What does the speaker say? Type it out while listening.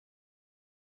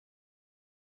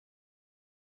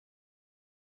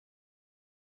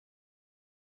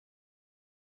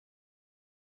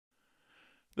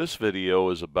This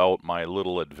video is about my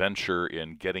little adventure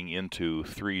in getting into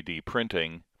 3D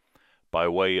printing by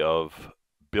way of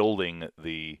building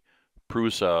the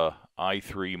Prusa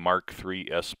i3 Mark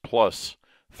 3S Plus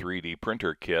 3D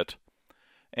printer kit,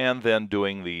 and then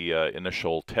doing the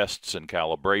initial tests and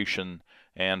calibration,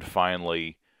 and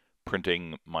finally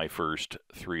printing my first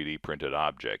 3D printed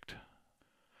object.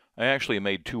 I actually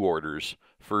made two orders.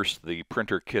 First, the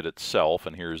printer kit itself,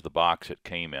 and here's the box it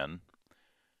came in,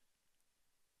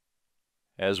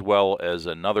 as well as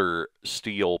another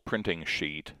steel printing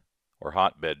sheet or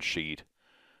hotbed sheet.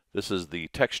 This is the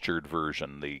textured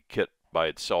version. The kit by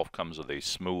itself comes with a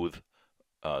smooth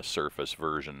surface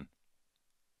version.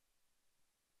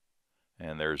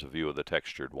 And there's a view of the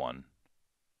textured one.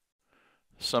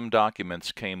 Some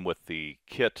documents came with the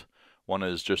kit. One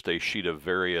is just a sheet of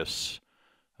various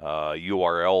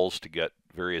URLs to get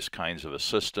various kinds of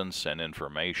assistance and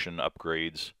information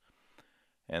upgrades.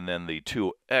 And then the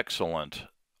two excellent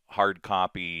hard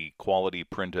copy, quality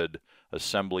printed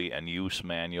assembly and use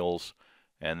manuals,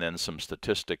 and then some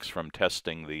statistics from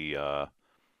testing the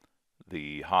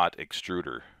hot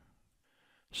extruder.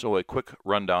 So a quick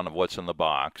rundown of what's in the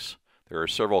box. There are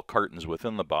several cartons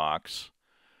within the box.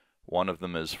 One of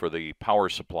them is for the power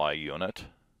supply unit.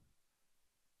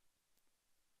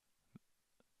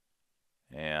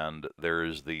 And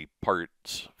there's the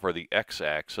parts for the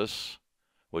X-axis,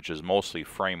 which is mostly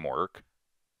framework,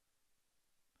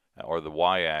 or the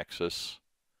Y-axis,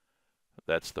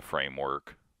 that's the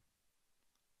framework.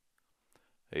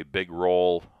 A big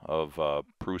roll of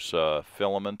Prusa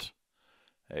filament,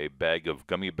 a bag of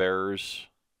gummy bears,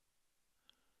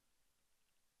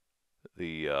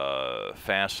 the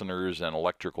fasteners and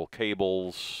electrical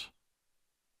cables,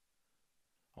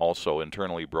 also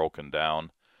internally broken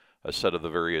down, a set of the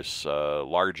various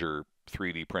larger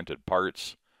 3D printed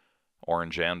parts,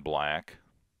 orange and black,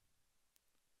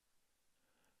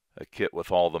 a kit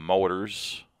with all the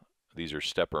motors. These are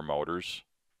stepper motors.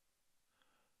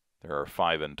 There are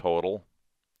 5 in total.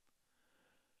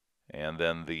 And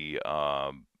then the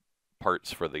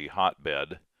parts for the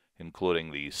hotbed,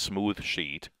 including the smooth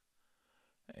sheet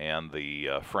and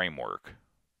the framework.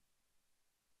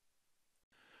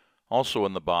 Also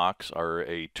in the box are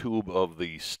a tube of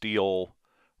the steel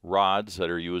rods that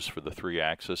are used for the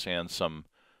 3-axis and some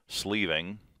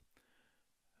sleeving.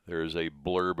 There's a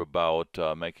blurb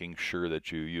about making sure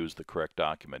that you use the correct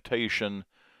documentation,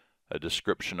 a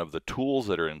description of the tools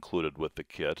that are included with the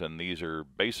kit, and these are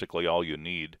basically all you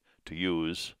need to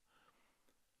use.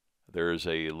 There's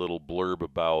a little blurb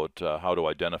about how to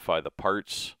identify the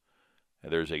parts.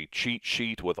 There's a cheat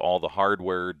sheet with all the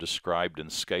hardware described in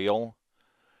scale.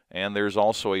 And there's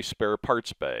also a spare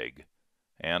parts bag,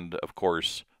 and of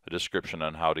course a description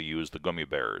on how to use the gummy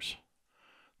bears.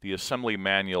 The assembly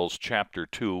manual's chapter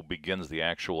 2 begins the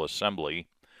actual assembly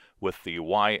with the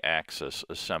Y-axis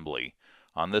assembly.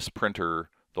 On this printer,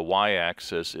 the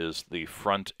Y-axis is the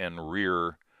front and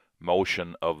rear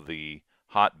motion of the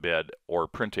hotbed or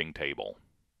printing table.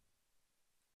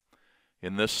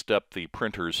 In this step, the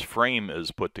printer's frame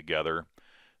is put together.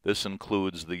 This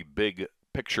includes the big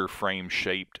picture frame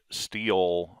shaped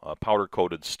steel,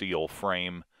 powder-coated steel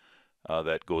frame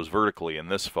that goes vertically in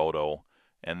this photo,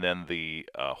 and then the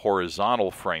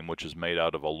horizontal frame, which is made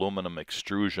out of aluminum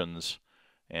extrusions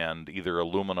and either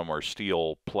aluminum or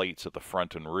steel plates at the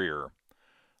front and rear,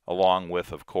 along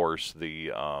with, of course,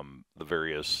 the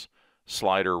various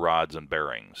slider rods and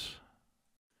bearings.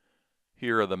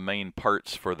 Here are the main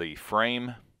parts for the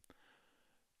frame,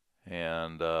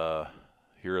 and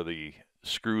here are the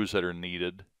screws that are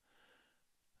needed.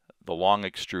 The long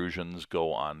extrusions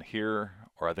go on here,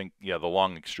 or I think, yeah, the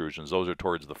long extrusions, those are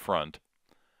towards the front,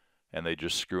 and they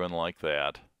just screw in like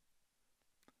that.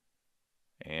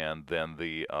 And then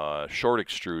the short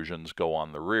extrusions go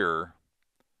on the rear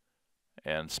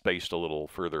and spaced a little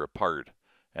further apart,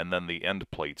 and then the end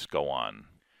plates go on.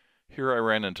 Here I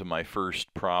ran into my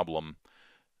first problem.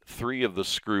 3 of the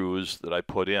screws that I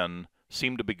put in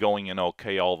seemed to be going in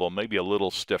okay, although maybe a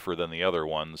little stiffer than the other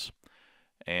ones.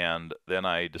 And then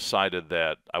I decided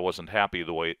that I wasn't happy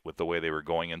with the way they were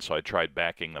going in, so I tried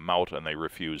backing them out and they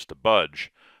refused to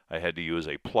budge. I had to use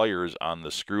a pliers on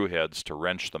the screw heads to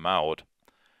wrench them out,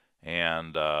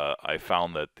 and I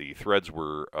found that the threads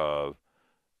were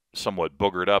somewhat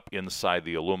boogered up inside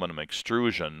the aluminum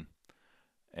extrusion,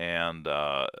 and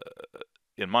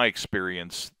in my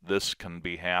experience, this can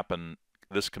be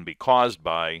caused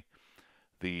by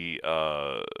the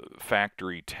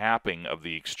factory tapping of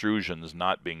the extrusions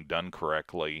not being done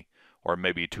correctly, or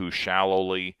maybe too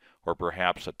shallowly, or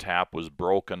perhaps a tap was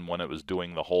broken when it was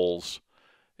doing the holes.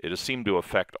 It has seemed to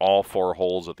affect all 4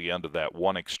 holes at the end of that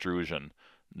one extrusion,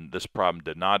 This problem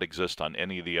did not exist on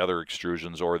any of the other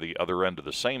extrusions or the other end of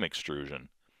the same extrusion.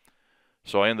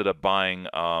 So I ended up buying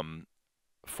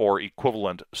 4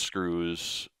 equivalent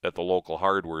screws at the local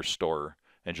hardware store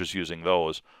and just using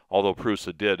those, although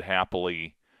Prusa did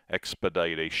happily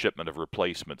expedite a shipment of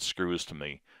replacement screws to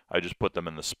me. I just put them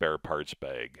in the spare parts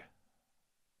bag.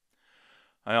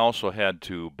 I also had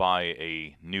to buy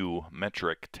a new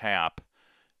metric tap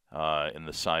in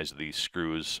the size of these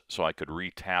screws so I could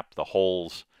re-tap the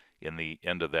holes in the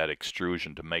end of that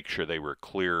extrusion to make sure they were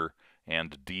clear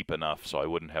and deep enough so I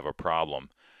wouldn't have a problem.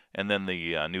 And then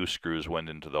the new screws went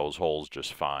into those holes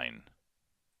just fine.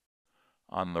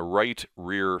 On the right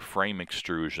rear frame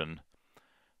extrusion,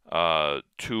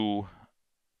 2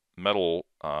 metal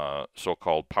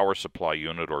so-called power supply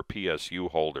unit or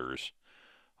PSU holders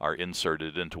are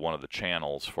inserted into one of the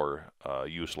channels for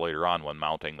use later on when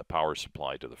mounting the power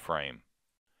supply to the frame.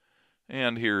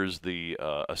 And here's the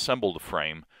assembled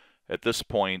frame. At this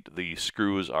point, the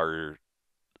screws are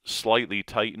slightly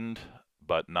tightened,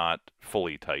 but not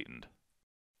fully tightened.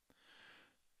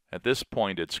 At this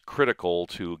point, it's critical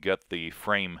to get the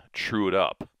frame trued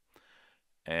up.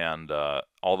 And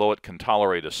although it can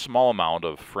tolerate a small amount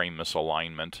of frame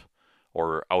misalignment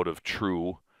or out of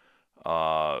true,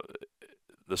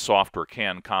 the software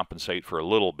can compensate for a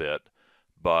little bit,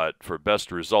 but for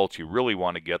best results, you really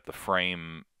want to get the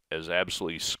frame as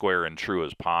absolutely square and true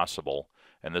as possible,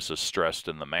 and this is stressed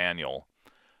in the manual.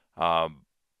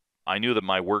 I knew that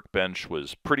my workbench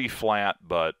was pretty flat,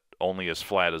 but only as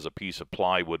flat as a piece of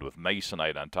plywood with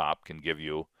masonite on top can give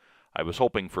you. I was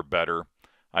hoping for better.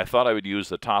 I thought I would use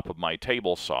the top of my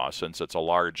table saw since it's a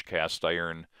large cast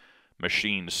iron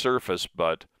machined surface,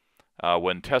 but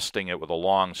when testing it with a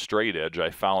long straight edge, I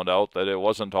found out that it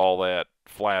wasn't all that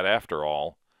flat after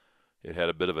all. It had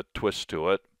a bit of a twist to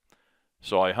it.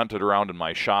 So I hunted around in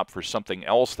my shop for something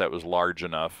else that was large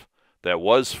enough that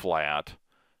was flat,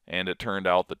 and it turned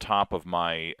out the top of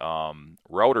my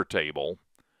router table,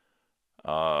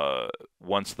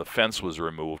 once the fence was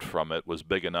removed from it, was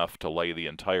big enough to lay the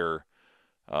entire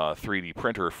 3D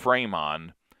printer frame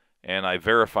on, and I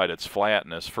verified its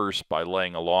flatness first by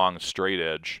laying a long straight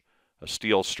edge, a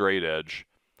steel straight edge,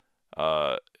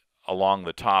 along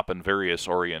the top in various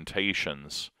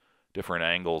orientations, different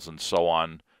angles and so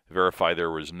on. Verify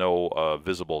there was no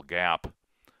visible gap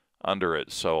under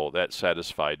it, so that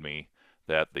satisfied me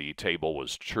that the table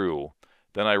was true.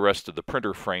 Then I rested the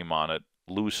printer frame on it,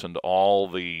 loosened all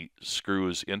the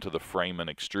screws into the frame and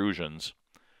extrusions,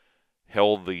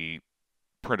 held the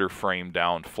printer frame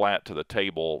down flat to the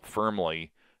table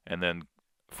firmly, and then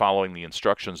following the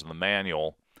instructions in the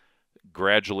manual,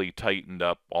 gradually tightened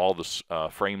up all the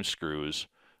frame screws,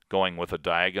 going with a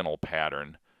diagonal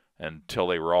pattern until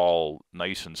they were all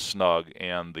nice and snug,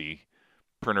 and the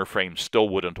printer frame still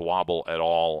wouldn't wobble at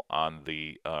all on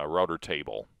the router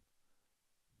table.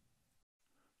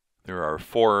 There are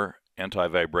 4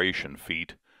 anti-vibration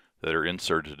feet that are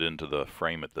inserted into the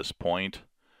frame at this point,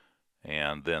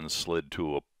 and then slid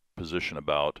to a position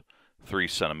about 3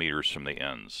 centimeters from the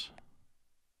ends.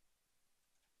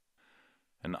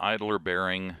 An idler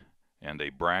bearing and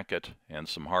a bracket and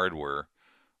some hardware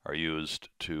are used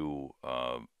to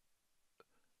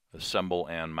assemble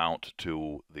and mount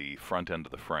to the front end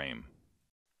of the frame.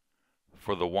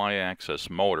 For the Y-axis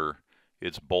motor,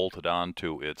 it's bolted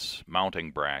onto its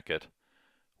mounting bracket,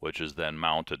 which is then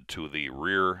mounted to the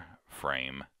rear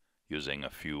frame using a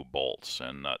few bolts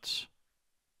and nuts.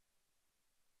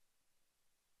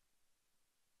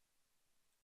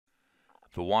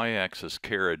 The Y-axis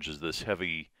carriage is this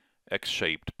heavy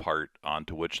X-shaped part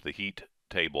onto which the heat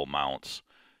table mounts,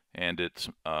 and it's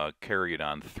carried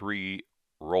on 3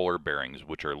 roller bearings,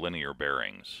 which are linear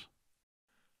bearings.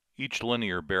 Each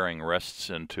linear bearing rests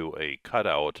into a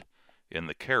cutout in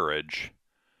the carriage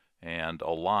and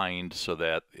aligned so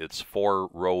that its 4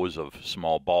 rows of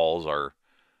small balls are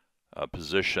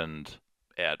positioned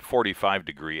at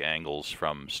 45-degree angles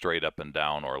from straight up and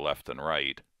down or left and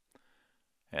right.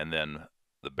 And then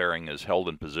the bearing is held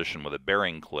in position with a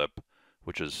bearing clip,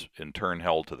 which is in turn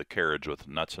held to the carriage with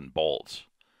nuts and bolts.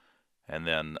 And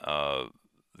then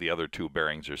the other 2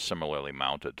 bearings are similarly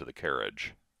mounted to the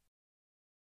carriage.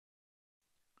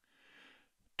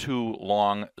 2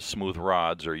 long, smooth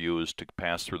rods are used to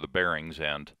pass through the bearings,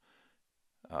 and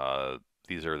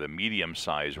these are the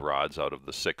medium-sized rods out of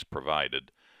the 6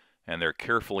 provided. And they're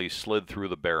carefully slid through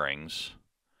the bearings,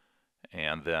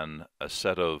 and then a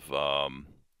set of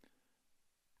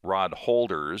rod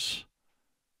holders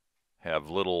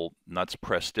have little nuts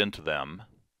pressed into them,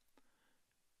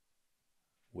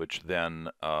 which then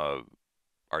are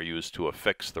used to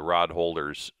affix the rod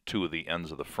holders to the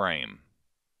ends of the frame.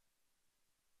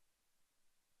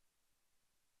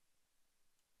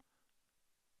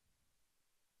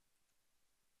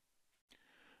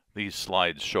 These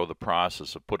slides show the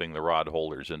process of putting the rod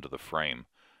holders into the frame.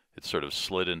 It's sort of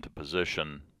slid into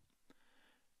position,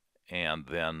 and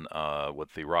then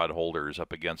with the rod holders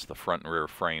up against the front and rear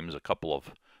frames, a couple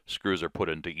of screws are put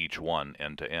into each one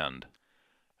end to end.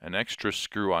 An extra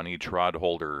screw on each rod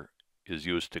holder is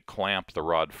used to clamp the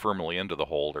rod firmly into the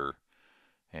holder,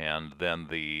 and then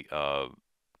the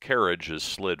carriage is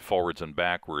slid forwards and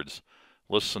backwards,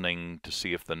 listening to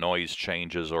see if the noise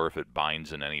changes or if it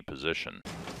binds in any position.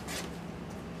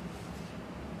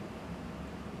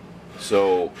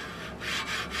 So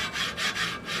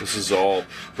this is all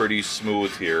pretty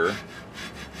smooth here.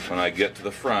 When I get to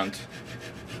the front,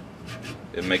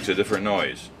 it makes a different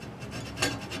noise.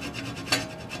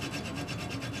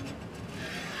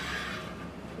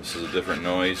 This is a different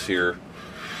noise here.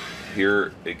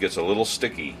 Here it gets a little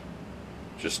sticky.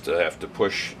 Just have to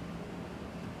push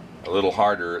a little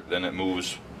harder, then it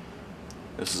moves.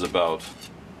 This is about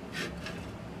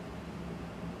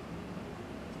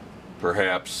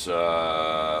perhaps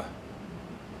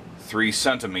 3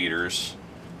 centimeters.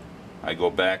 I go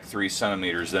back 3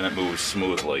 centimeters, then it moves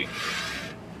smoothly.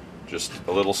 Just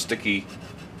a little sticky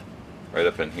right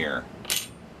up in here.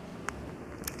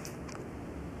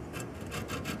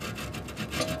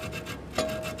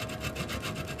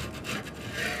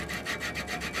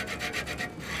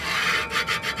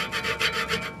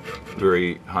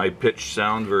 Very high-pitched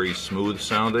sound, very smooth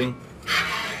sounding.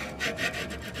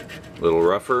 A little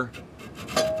rougher.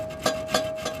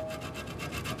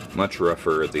 Much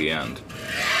rougher at the end.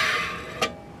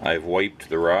 I've wiped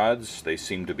the rods. They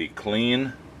seem to be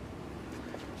clean.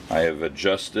 I have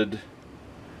adjusted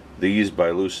these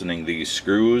by loosening these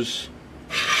screws.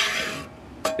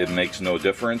 It makes no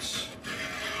difference.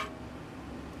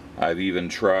 I've even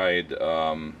tried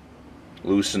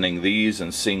loosening these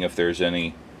and seeing if there's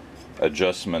any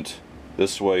adjustment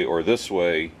this way or this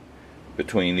way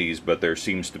between these, but there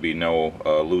seems to be no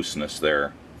looseness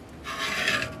there.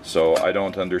 So I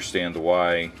don't understand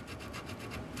why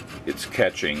it's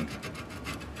catching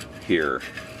here.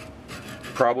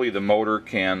 Probably the motor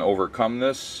can overcome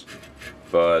this,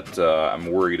 but I'm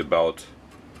worried about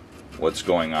what's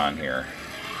going on here.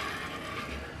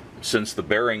 Since the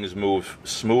bearings move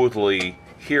smoothly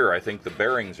here, I think the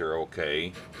bearings are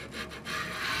okay.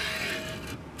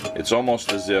 It's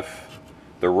almost as if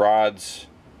the rods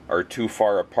are too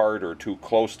far apart or too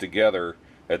close together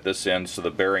at this end, so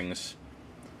the bearings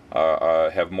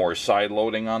have more side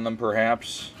loading on them,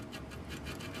 perhaps.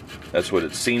 That's what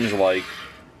it seems like,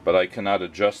 but I cannot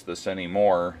adjust this any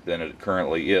more than it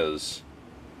currently is.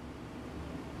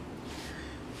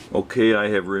 Okay, I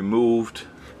have removed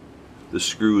the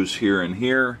screws here,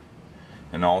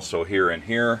 and also here and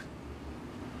here.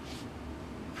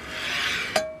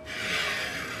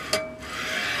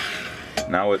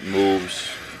 Now it moves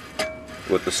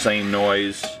with the same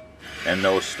noise and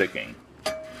no sticking.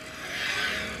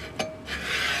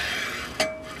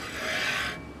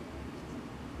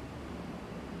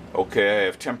 Okay, I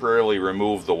have temporarily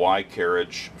removed the Y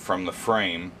carriage from the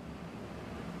frame,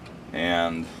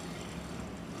 and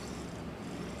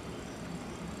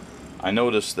I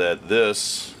noticed that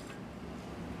this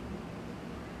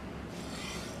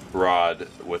rod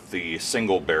with the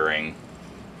single bearing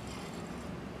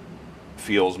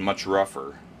feels much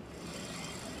rougher.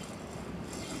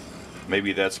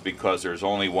 Maybe that's because there's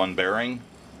only one bearing,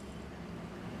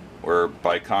 where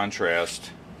by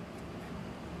contrast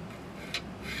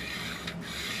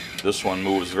this one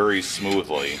moves very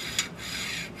smoothly,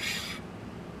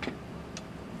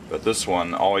 but this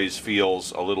one always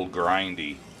feels a little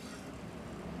grindy.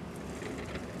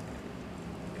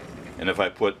 And if I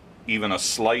put even a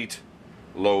slight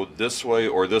load this way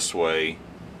or this way,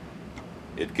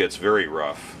 it gets very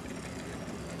rough.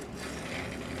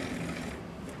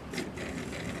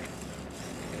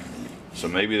 So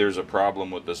maybe there's a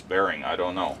problem with this bearing, I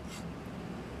don't know.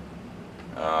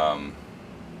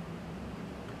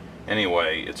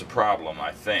 Anyway, it's a problem,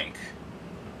 I think.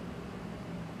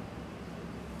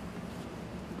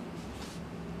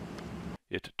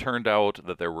 It turned out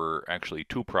that there were actually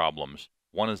two problems.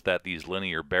 One is that these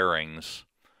linear bearings,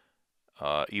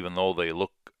 even though they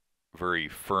look very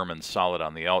firm and solid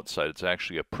on the outside, it's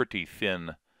actually a pretty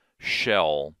thin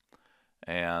shell,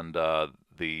 and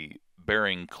the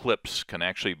bearing clips can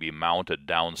actually be mounted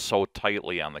down so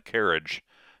tightly on the carriage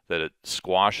that it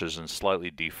squashes and slightly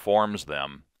deforms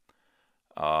them,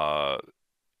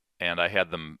 and I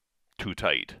had them too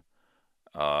tight.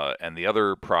 And the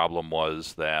other problem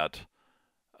was that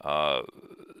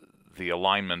the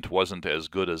alignment wasn't as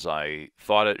good as I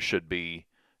thought it should be,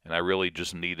 and I really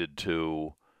just needed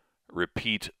to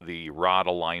repeat the rod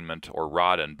alignment or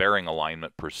rod and bearing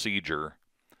alignment procedure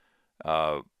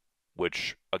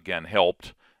which again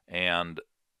helped. And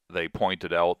they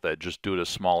pointed out that just due to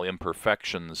small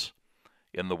imperfections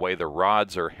in the way the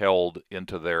rods are held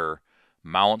into their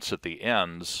mounts at the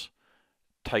ends,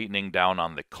 tightening down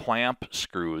on the clamp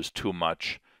screws too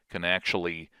much can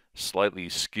actually slightly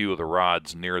skew the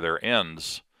rods near their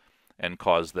ends and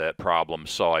cause that problem.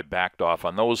 So I backed off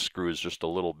on those screws just a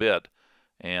little bit,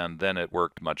 and then it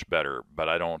worked much better, but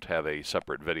I don't have a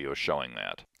separate video showing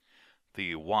that.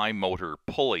 The Y motor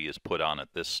pulley is put on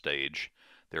at this stage.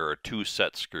 There are 2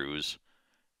 set screws,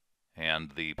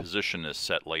 and the position is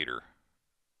set later.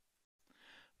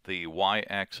 The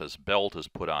Y-axis belt is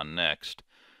put on next.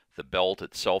 The belt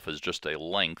itself is just a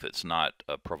length. It's not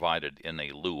provided in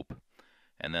a loop.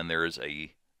 And then there is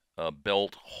a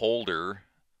belt holder,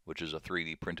 which is a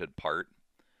 3D printed part.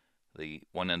 The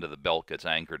one end of the belt gets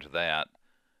anchored to that.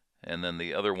 And then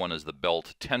the other one is the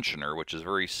belt tensioner, which is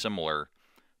very similar,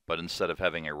 but instead of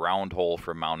having a round hole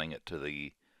for mounting it to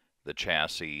the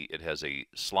chassis, it has a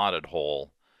slotted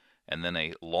hole, and then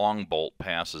a long bolt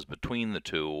passes between the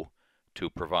two to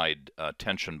provide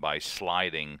tension by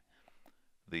sliding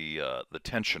the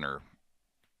tensioner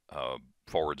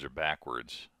forwards or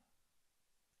backwards.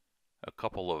 A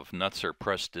couple of nuts are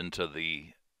pressed into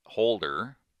the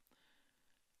holder,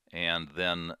 and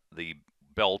then the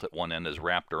belt at one end is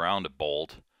wrapped around a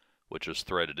bolt, which is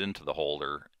threaded into the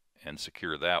holder and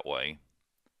secure that way,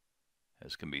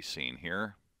 as can be seen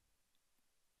here.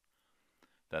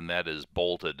 Then that is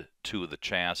bolted to the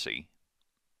chassis.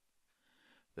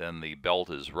 Then the belt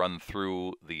is run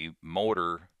through the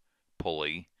motor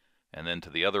pulley and then to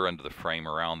the other end of the frame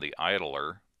around the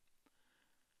idler.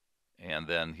 And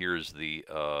then here's the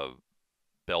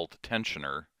belt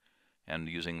tensioner, and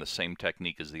using the same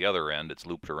technique as the other end, it's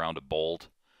looped around a bolt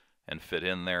and fit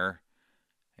in there.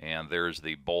 And there's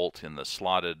the bolt in the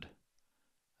slotted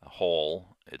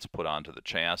hole. It's put onto the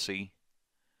chassis,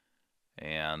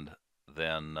 and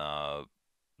then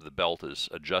the belt is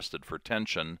adjusted for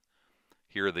tension.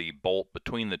 Here the bolt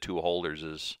between the two holders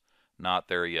is not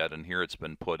there yet, and here it's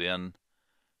been put in,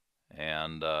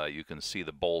 and you can see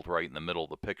the bolt right in the middle of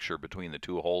the picture between the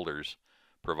two holders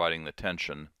providing the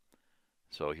tension.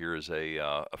 So here's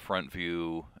a front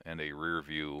view and a rear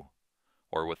view,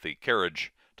 or with the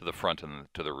carriage to the front and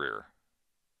to the rear.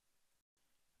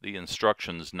 The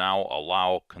instructions now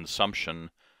allow consumption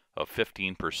of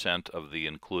 15% of the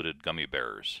included gummy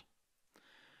bears.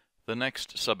 The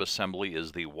next subassembly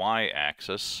is the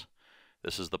Y-axis.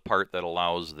 This is the part that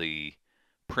allows the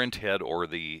print head or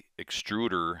the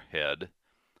extruder head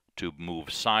to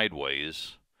move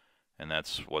sideways, and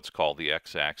that's what's called the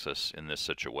X-axis in this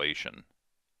situation.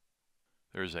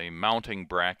 There's a mounting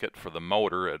bracket for the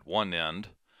motor at one end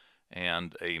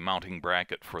and a mounting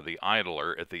bracket for the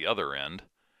idler at the other end,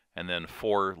 and then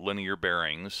 4 linear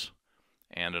bearings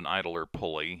and an idler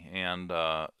pulley and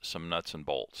some nuts and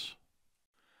bolts.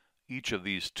 Each of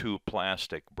these 2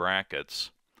 plastic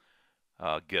brackets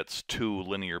gets 2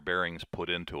 linear bearings put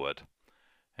into it,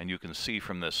 and you can see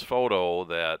from this photo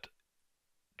that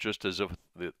just as if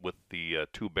with the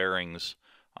 2 bearings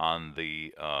on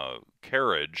the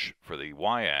carriage for the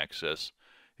Y-axis,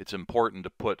 it's important to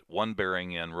put one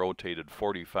bearing in rotated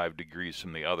 45 degrees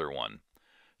from the other one.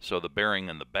 So the bearing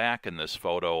in the back in this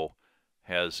photo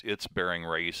has its bearing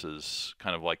races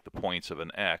kind of like the points of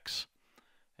an X,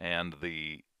 and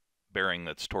the bearing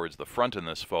that's towards the front in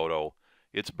this photo,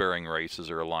 its bearing races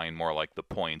are aligned more like the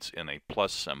points in a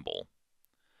plus symbol.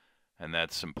 And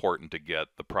that's important to get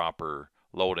the proper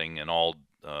loading in all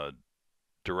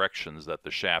directions that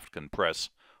the shaft can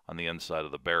press on the inside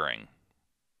of the bearing.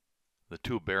 The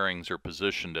 2 bearings are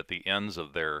positioned at the ends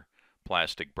of their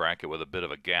plastic bracket with a bit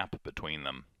of a gap between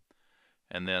them.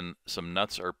 And then some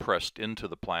nuts are pressed into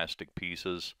the plastic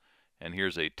pieces, and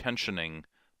here's a tensioning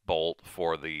bolt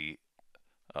for the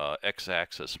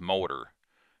X-axis motor,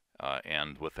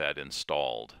 and with that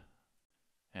installed.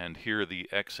 And here the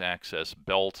X-axis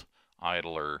belt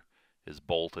idler is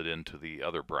bolted into the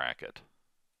other bracket.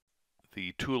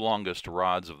 The 2 longest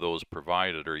rods of those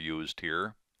provided are used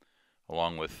here,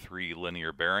 along with 3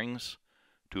 linear bearings.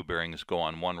 2 bearings go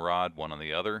on one rod, one on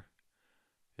the other.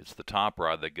 It's the top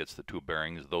rod that gets the 2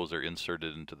 bearings. Those are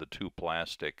inserted into the 2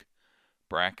 plastic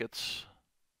brackets.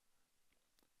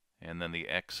 And then the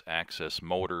X-axis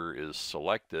motor is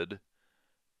selected,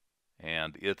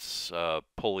 and its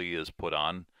pulley is put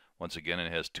on. Once again,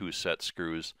 it has 2 set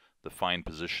screws. The fine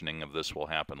positioning of this will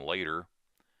happen later.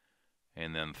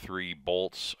 And then 3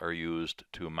 bolts are used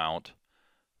to mount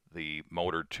the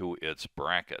motor to its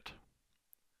bracket.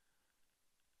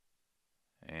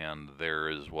 And there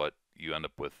is what you end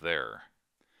up with there.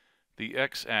 The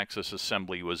X-axis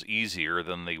assembly was easier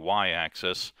than the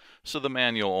Y-axis, so the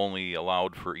manual only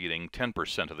allowed for eating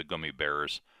 10% of the gummy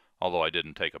bears, although I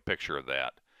didn't take a picture of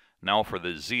that. Now for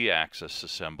the Z-axis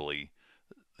assembly.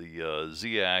 The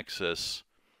Z-axis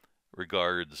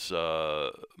regards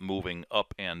moving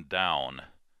up and down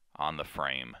on the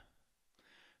frame.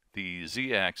 The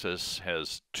Z-axis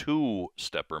has two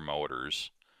stepper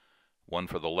motors, one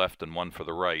for the left and one for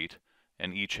the right,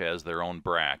 and each has their own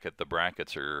bracket. The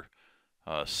brackets are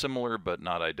similar but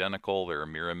not identical. They're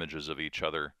mirror images of each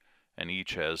other, and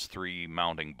each has 3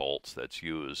 mounting bolts that's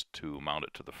used to mount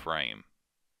it to the frame.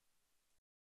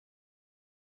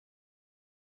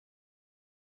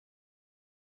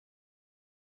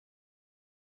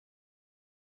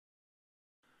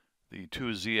 The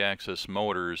two Z-axis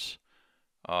motors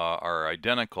are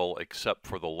identical except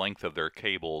for the length of their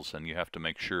cables, and you have to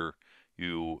make sure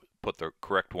you put the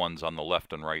correct ones on the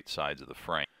left and right sides of the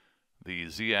frame. The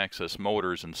Z-axis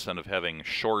motors, instead of having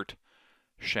short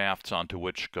shafts onto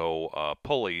which go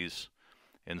pulleys,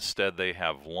 instead they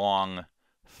have long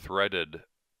threaded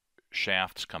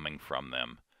shafts coming from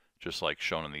them, just like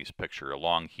shown in these pictures, a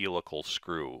long helical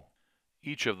screw.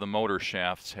 Each of the motor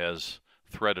shafts has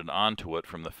threaded onto it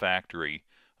from the factory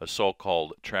a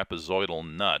so-called trapezoidal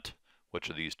nut, which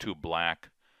are these two black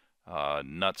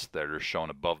nuts that are shown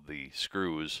above the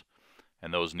screws,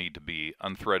 and those need to be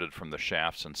unthreaded from the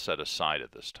shafts and set aside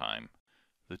at this time.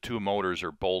 The two motors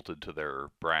are bolted to their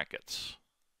brackets.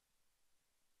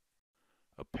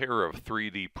 A pair of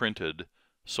 3D printed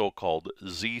so-called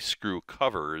Z-screw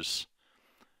covers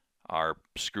are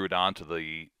screwed onto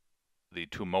the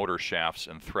two motor shafts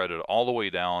and threaded all the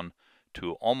way down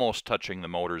to almost touching the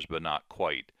motors but not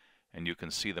quite. And you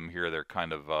can see them here. They're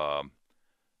kind of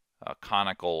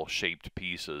conical shaped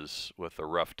pieces with a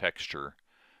rough texture.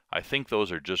 I think those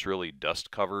are just really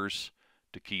dust covers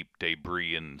to keep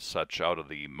debris and such out of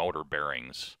the motor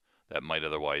bearings that might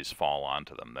otherwise fall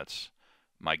onto them. That's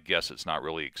my guess. It's not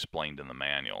really explained in the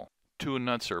manual. 2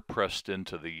 nuts are pressed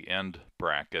into the end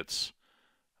brackets,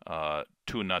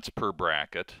 2 nuts per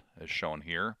bracket as shown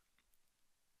here.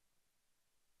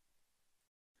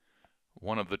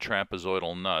 One of the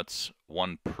trapezoidal nuts,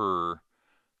 1 per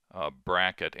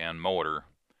bracket and motor,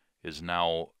 is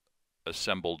now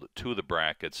assembled to the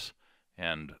brackets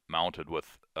and mounted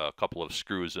with a couple of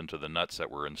screws into the nuts that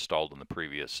were installed in the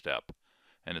previous step.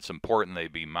 And it's important they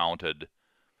be mounted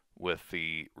with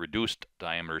the reduced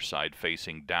diameter side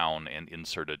facing down and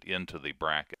inserted into the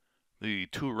bracket. The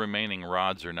 2 remaining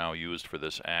rods are now used for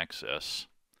this axis.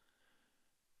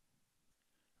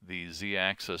 The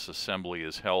Z-axis assembly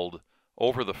is held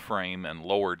over the frame and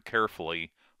lowered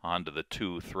carefully onto the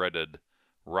 2 threaded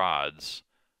rods.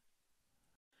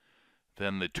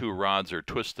 Then the 2 rods are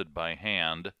twisted by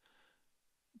hand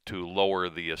to lower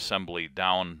the assembly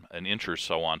down an inch or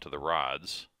so onto the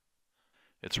rods.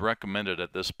 It's recommended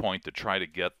at this point to try to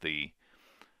get the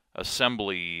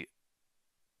assembly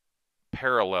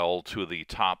parallel to the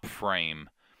top frame,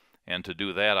 and to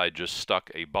do that I just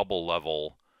stuck a bubble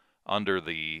level under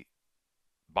the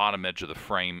bottom edge of the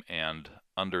frame and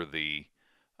under the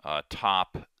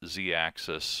top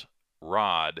Z-axis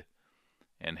rod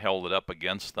and held it up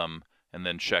against them, and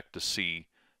then checked to see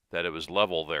that it was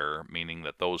level there, meaning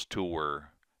that those 2 were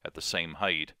at the same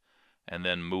height, and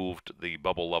then moved the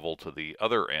bubble level to the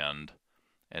other end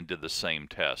and did the same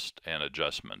test and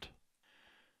adjustment.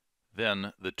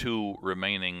 Then the 2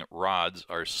 remaining rods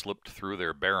are slipped through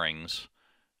their bearings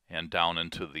and down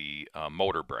into the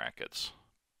motor brackets.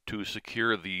 To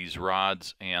secure these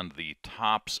rods and the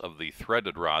tops of the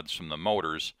threaded rods from the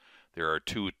motors, there are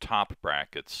 2 top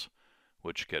brackets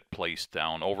which get placed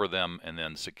down over them and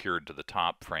then secured to the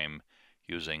top frame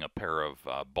using a pair of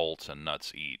bolts and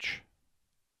nuts each.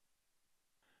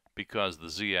 Because the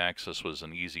Z-axis was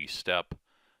an easy step,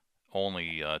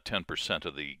 only 10%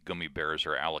 of the gummy bears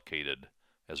are allocated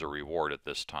as a reward at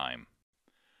this time.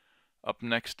 Up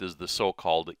next is the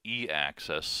so-called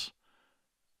E-axis,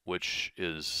 which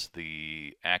is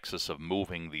the axis of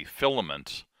moving the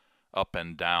filament up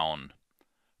and down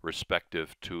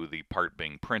respective to the part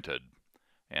being printed,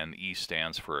 and E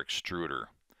stands for extruder.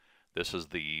 This is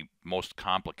the most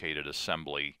complicated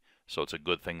assembly, so it's a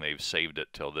good thing they've saved it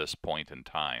till this point in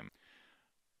time.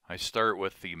 I start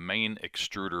with the main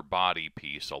extruder body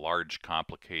piece, a large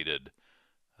complicated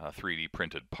 3D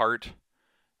printed part,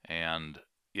 and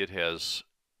it has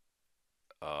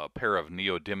a pair of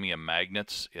neodymium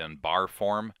magnets in bar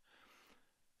form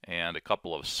and a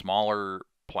couple of smaller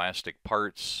plastic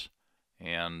parts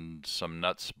and some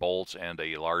nuts, bolts, and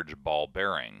a large ball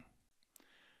bearing.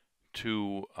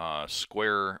 2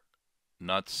 square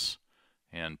nuts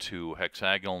and 2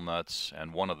 hexagonal nuts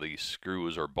and one of the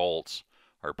screws or bolts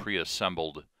are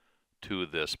pre-assembled to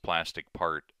this plastic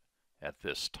part at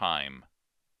this time.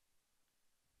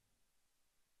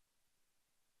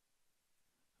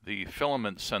 The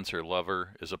filament sensor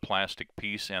lever is a plastic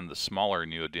piece and the smaller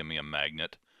neodymium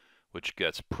magnet, which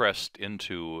gets pressed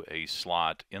into a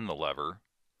slot in the lever,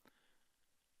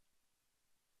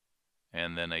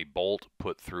 and then a bolt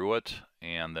put through it,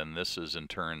 and then this is in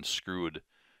turn screwed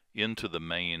into the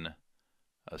main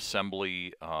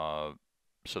assembly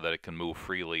so that it can move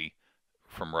freely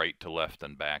from right to left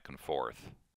and back and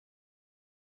forth.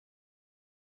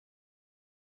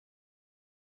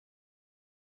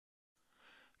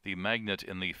 The magnet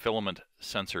in the filament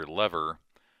sensor lever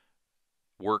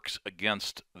works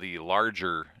against the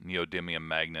larger neodymium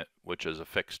magnet, which is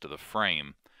affixed to the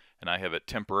frame, and I have it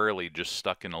temporarily just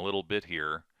stuck in a little bit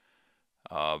here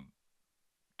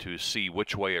to see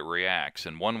which way it reacts.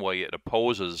 In one way it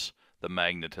opposes the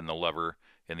magnet in the lever,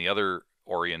 in the other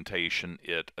orientation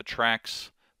it attracts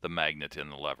the magnet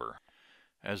in the lever.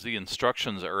 As the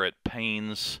instructions are at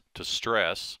pains to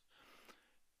stress,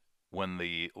 when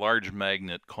the large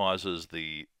magnet causes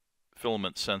the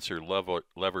filament sensor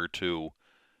lever to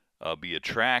be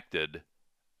attracted,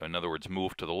 in other words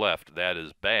move to the left, that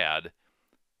is bad,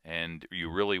 and you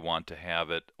really want to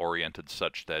have it oriented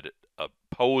such that it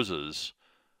opposes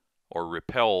or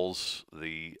repels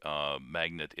the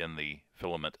magnet in the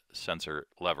filament sensor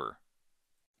lever.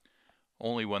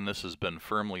 Only when this has been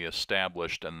firmly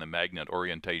established and the magnet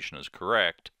orientation is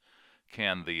correct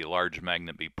can the large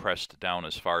magnet be pressed down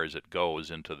as far as it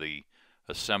goes into the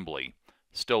assembly.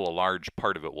 Still, a large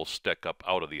part of it will stick up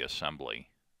out of the assembly.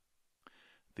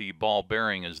 The ball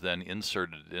bearing is then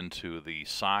inserted into the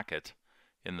socket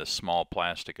in the small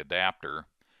plastic adapter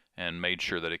and made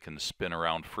sure that it can spin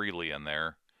around freely in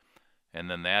there, and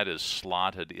then that is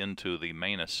slotted into the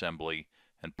main assembly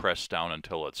and pressed down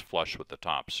until it's flush with the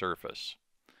top surface.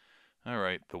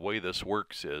 Alright, the way this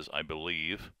works is, I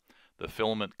believe, the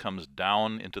filament comes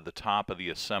down into the top of the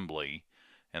assembly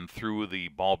and through the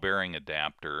ball bearing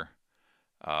adapter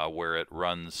where it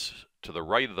runs to the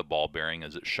right of the ball bearing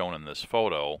as it's shown in this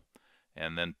photo,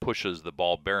 and then pushes the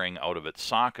ball bearing out of its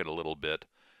socket a little bit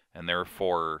and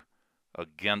therefore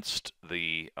against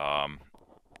the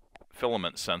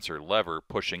filament sensor lever,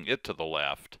 pushing it to the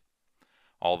left,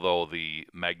 although the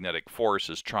magnetic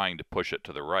force is trying to push it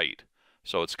to the right.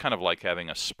 So it's kind of like having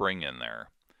a spring in there.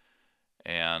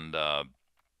 And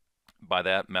by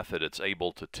that method it's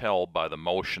able to tell by the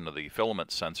motion of the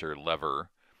filament sensor lever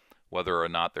whether or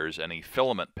not there's any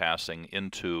filament passing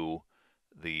into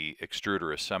the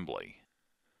extruder assembly.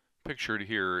 Pictured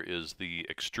here is the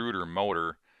extruder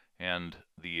motor and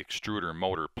the extruder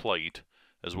motor plate,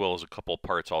 as well as a couple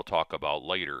parts I'll talk about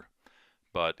later.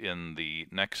 But in the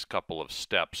next couple of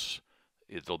steps,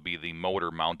 it'll be the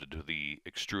motor mounted to the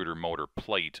extruder motor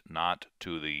plate, not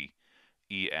to the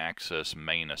E-axis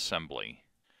main assembly.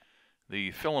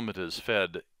 The filament is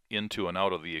fed into and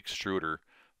out of the extruder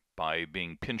by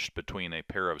being pinched between a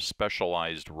pair of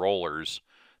specialized rollers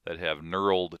that have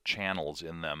knurled channels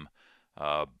in them.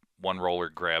 One roller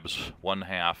grabs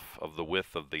 1/2 of the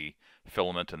width of the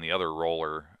filament, and the other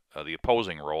roller, the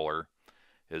opposing roller,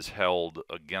 is held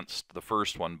against the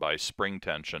first one by spring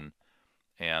tension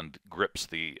and grips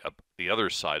the other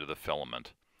side of the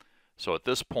filament. So at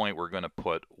this point we're going to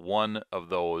put one of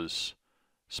those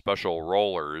special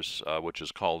rollers, which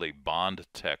is called a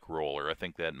BondTech roller. I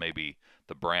think that may be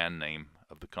the brand name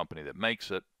of the company that makes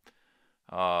it.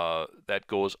 That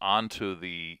goes onto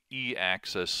the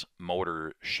E-axis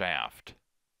motor shaft.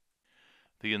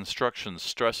 The instructions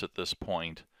stress at this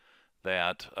point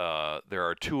that there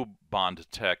are 2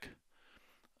 BondTech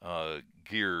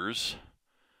gears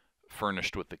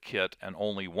furnished with the kit, and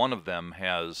only one of them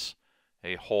has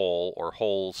a hole or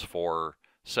holes for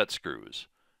set screws.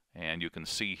 And you can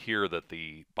see here that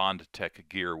the BondTech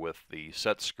gear with the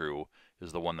set screw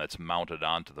is the one that's mounted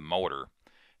onto the motor.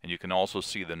 And you can also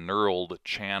see the knurled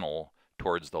channel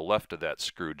towards the left of that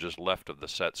screw, just left of the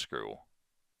set screw.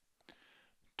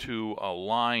 To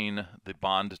align the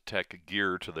BondTech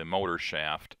gear to the motor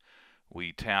shaft,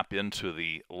 we tap into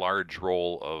the large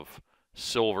roll of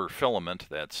silver filament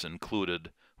that's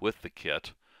included with the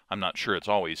kit. I'm not sure it's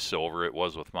always silver, it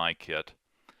was with my kit.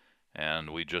 And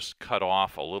we just cut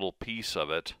off a little piece of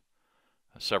it,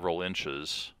 several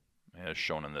inches, as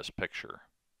shown in this picture.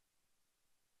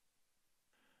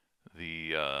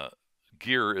 The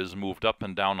gear is moved up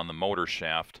and down on the motor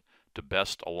shaft to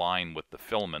best align with the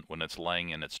filament when it's laying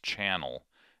in its channel,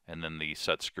 and then the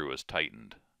set screw is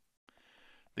tightened.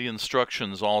 The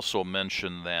instructions also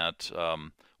mention that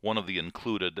one of the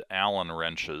included Allen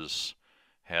wrenches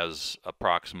has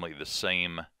approximately the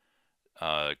same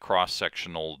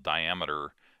cross-sectional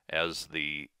diameter as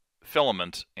the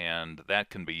filament, and that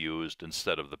can be used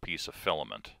instead of the piece of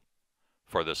filament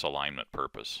for this alignment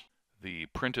purpose. The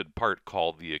printed part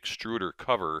called the extruder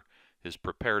cover is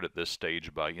prepared at this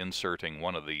stage by inserting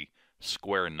one of the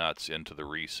square nuts into the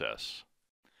recess.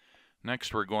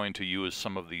 Next, we're going to use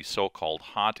some of the so-called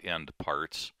hot end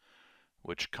parts,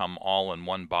 which come all in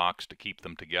one box to keep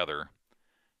them together.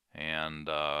 And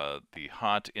the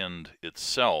hot end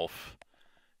itself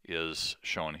is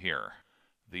shown here.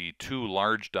 The two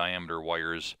large diameter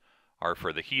wires are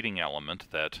for the heating element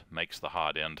that makes the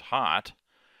hot end hot,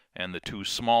 and the two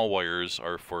small wires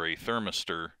are for a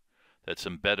thermistor that's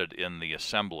embedded in the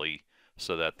assembly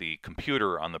so that the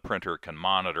computer on the printer can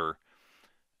monitor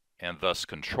and thus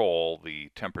control the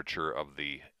temperature of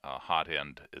the hot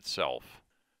end itself.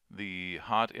 The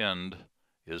hot end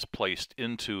is placed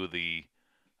into the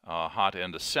hot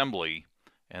end assembly,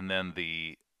 and then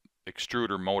the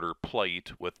extruder motor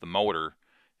plate with the motor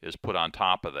is put on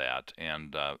top of that,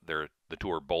 and the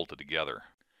two are bolted together.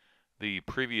 The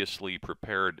previously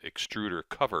prepared extruder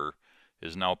cover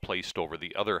is now placed over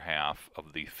the other half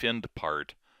of the finned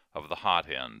part of the hot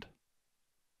end.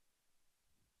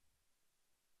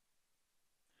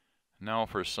 Now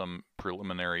for some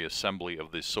preliminary assembly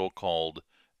of the so-called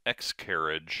X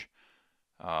carriage,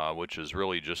 which is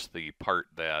really just the part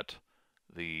that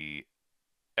the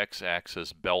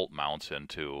X-axis belt mounts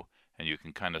into, and you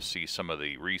can kind of see some of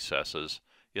the recesses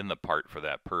in the part for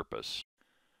that purpose.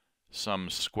 Some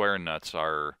square nuts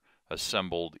are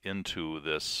assembled into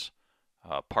this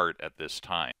part at this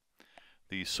time.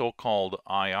 The so-called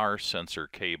IR sensor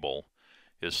cable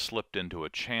is slipped into a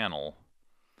channel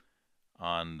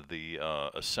on the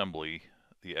assembly,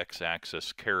 the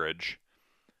X-axis carriage,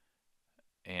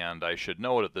 and I should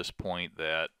note at this point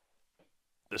that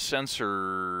the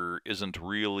sensor isn't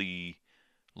really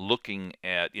looking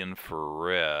at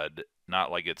infrared, not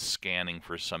like it's scanning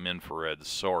for some infrared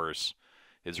source.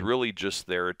 It's really just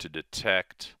there to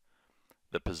detect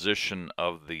the position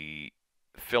of the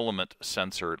filament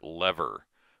sensor lever,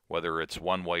 whether it's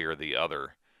one way or the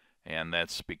other. And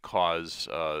that's because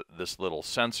this little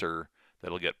sensor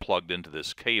that'll get plugged into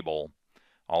this cable,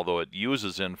 although it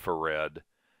uses infrared,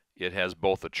 it has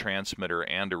both a transmitter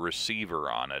and a receiver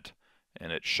on it,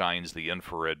 and it shines the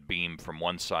infrared beam from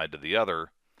one side to the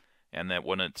other, and that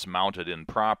when it's mounted in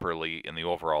properly in the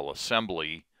overall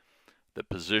assembly, the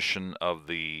position of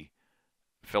the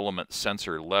filament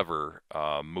sensor lever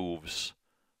moves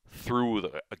through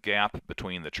a gap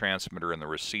between the transmitter and the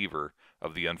receiver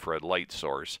of the infrared light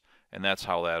source, and that's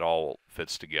how that all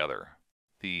fits together.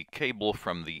 The cable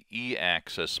from the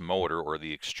E-axis motor, or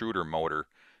the extruder motor,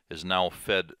 is now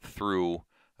fed through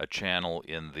a channel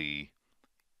in the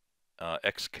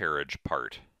X-carriage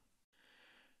part.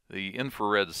 The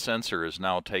infrared sensor is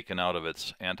now taken out of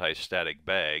its anti-static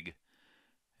bag,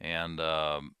 and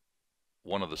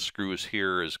one of the screws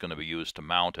here is going to be used to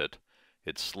mount it.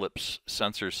 It slips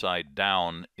sensor side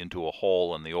down into a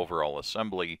hole in the overall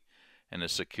assembly and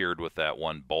is secured with that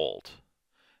one bolt.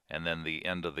 And then the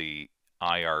end of the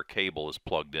IR cable is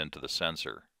plugged into the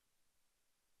sensor.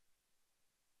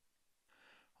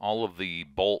 All of the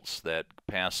bolts that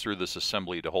pass through this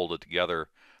assembly to hold it together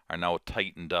are now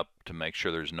tightened up to make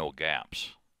sure there's no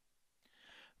gaps.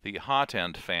 The hot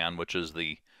end fan, which is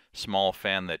the small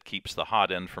fan that keeps the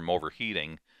hot end from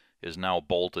overheating, is now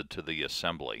bolted to the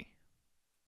assembly.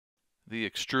 The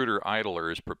extruder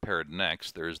idler is prepared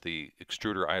next. There's the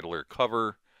extruder idler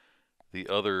cover, the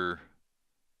other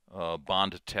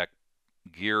Bondtech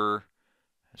gear,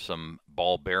 some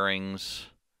ball bearings,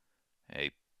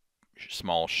 a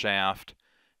small shaft.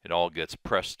 It all gets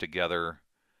pressed together.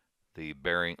 The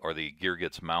bearing or the gear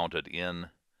gets mounted in,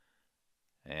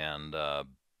 and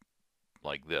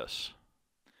like this.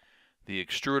 The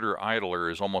extruder idler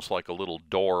is almost like a little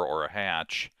door or a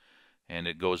hatch, and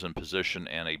it goes in position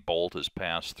and a bolt is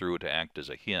passed through to act as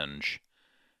a hinge,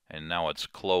 and now it's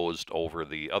closed over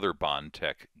the other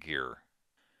Bondtech gear.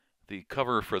 The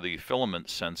cover for the filament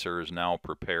sensor is now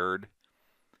prepared,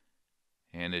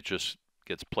 and it just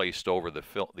gets placed over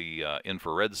the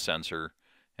infrared sensor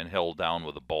and held down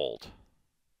with a bolt.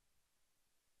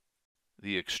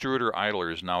 The extruder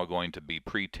idler is now going to be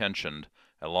pre-tensioned.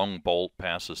 A long bolt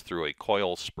passes through a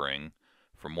coil spring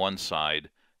from one side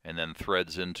and then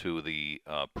threads into the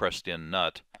pressed-in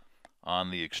nut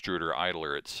on the extruder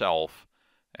idler itself,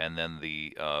 and then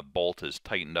the bolt is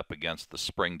tightened up against the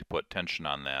spring to put tension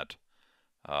on that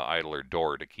idler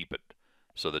door to keep it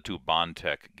so the two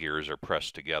Bondtech gears are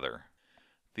pressed together.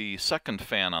 The second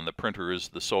fan on the printer is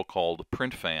the so-called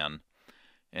print fan,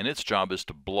 and its job is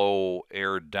to blow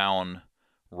air down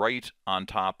right on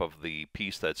top of the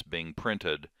piece that's being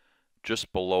printed,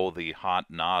 just below the hot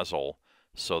nozzle,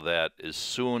 so that as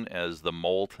soon as the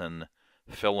molten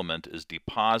filament is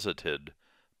deposited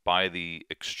by the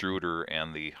extruder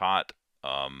and the hot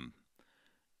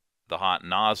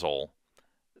nozzle,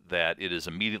 that it is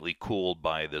immediately cooled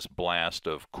by this blast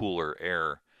of cooler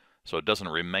air, so it doesn't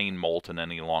remain molten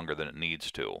any longer than it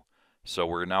needs to. So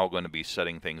we're now going to be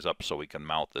setting things up so we can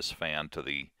mount this fan to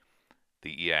the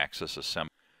E-axis assembly.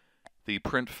 The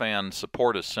print fan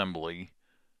support assembly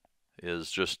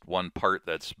is just one part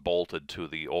that's bolted to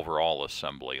the overall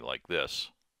assembly like this.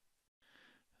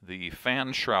 The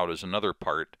fan shroud is another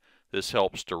part. This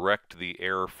helps direct the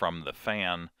air from the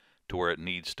fan to where it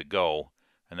needs to go,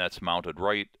 and that's mounted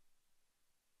right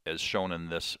as shown in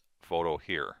this photo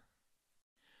here.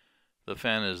 The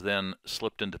fan is then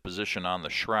slipped into position on the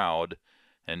shroud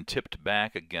and tipped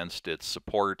back against its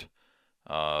support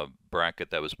bracket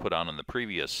that was put on in the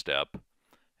previous step,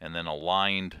 and then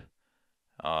aligned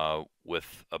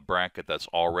with a bracket that's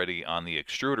already on the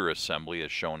extruder assembly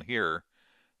as shown here,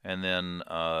 and then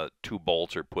 2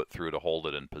 bolts are put through to hold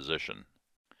it in position.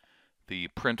 The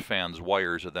print fan's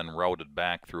wires are then routed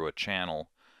back through a channel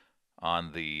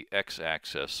on the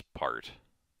X-axis part.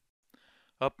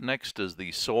 Up next is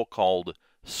the so-called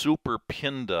Super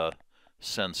Pinda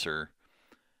sensor.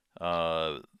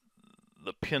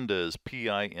 The Pinda is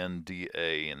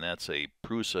P-I-N-D-A, and that's a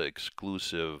Prusa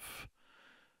exclusive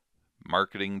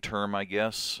marketing term, I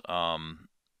guess.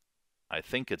 I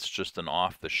think it's just an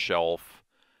off-the-shelf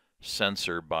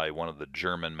sensor by one of the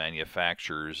German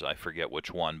manufacturers. I forget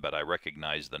which one, but I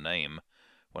recognized the name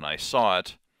when I saw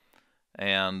it.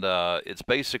 And it's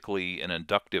basically an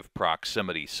inductive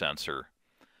proximity sensor.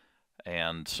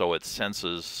 And so it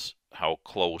senses how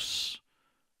close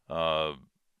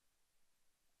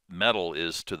metal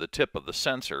is to the tip of the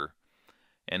sensor,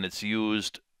 and it's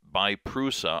used by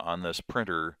Prusa on this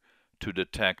printer to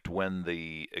detect when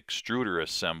the extruder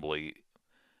assembly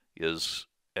is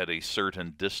at a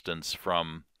certain distance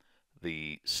from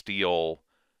the steel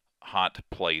hot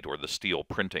plate or the steel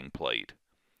printing plate.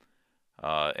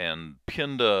 And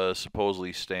PINDA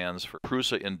supposedly stands for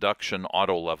Prusa Induction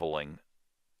Auto Leveling.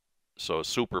 So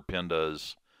Super PINDA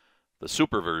is the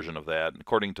super version of that. And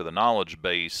according to the knowledge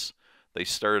base, they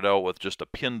started out with just a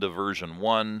PINDA version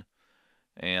 1,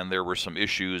 and there were some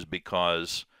issues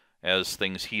because as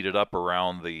things heated up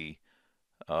around the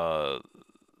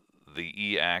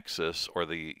E-axis, or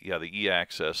the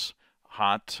E-axis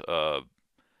hot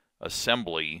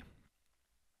assembly,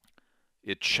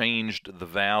 it changed the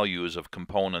values of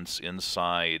components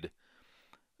inside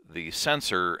the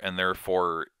sensor, and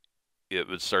therefore it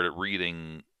would start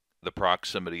reading the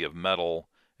proximity of metal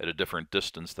at a different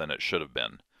distance than it should have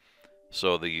been.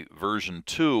 So the version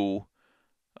 2,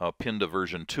 PINDA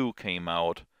version 2 came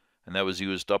out, and that was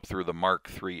used up through the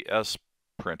MK3S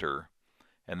printer,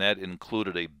 and that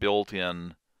included a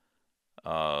built-in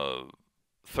thermistor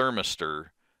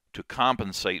to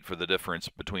compensate for the difference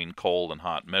between cold and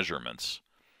hot measurements.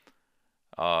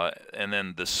 And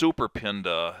then the Super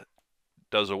PINDA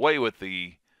does away with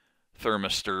the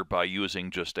thermistor by using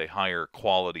just a higher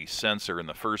quality sensor in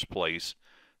the first place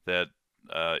that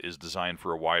is designed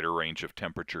for a wider range of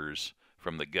temperatures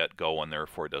from the get-go, and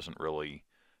therefore doesn't really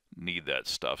need that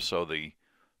stuff. So the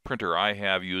printer I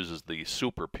have uses the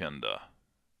Super PINDA.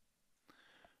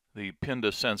 The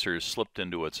PINDA sensor is slipped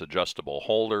into its adjustable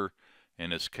holder,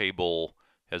 and its cable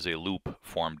has a loop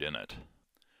formed in it.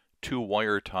 2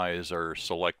 wire ties are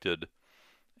selected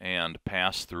and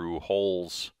pass through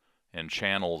holes and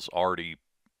channels already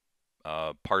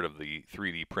part of the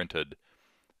 3D printed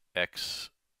X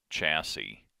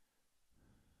chassis.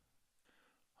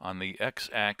 On the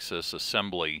X-axis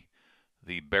assembly,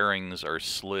 the bearings are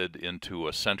slid into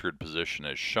a centered position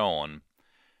as shown,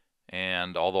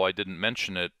 and although I didn't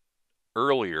mention it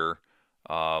earlier,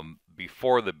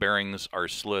 before the bearings are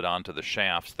slid onto the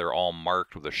shafts, they're all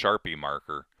marked with a Sharpie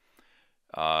marker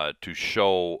to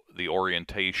show the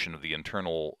orientation of the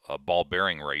internal ball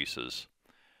bearing races.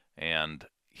 And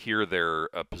here they're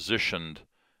positioned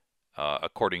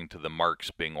according to the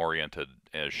marks being oriented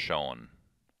as shown.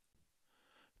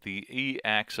 The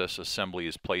E-axis assembly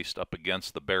is placed up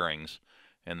against the bearings,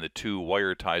 and the 2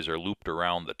 wire ties are looped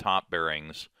around the top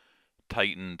bearings,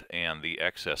 tightened, and the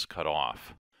excess cut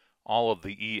off. All of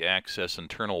the E-axis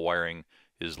internal wiring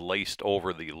is laced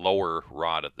over the lower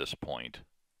rod at this point.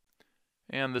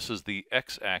 And this is the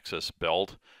X-axis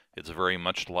belt. It's very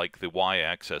much like the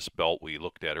Y-axis belt we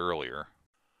looked at earlier.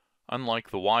 Unlike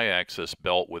the Y-axis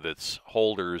belt with its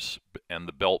holders and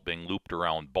the belt being looped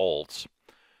around bolts,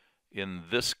 In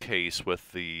this case,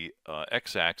 with the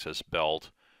X-axis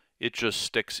belt, it just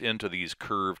sticks into these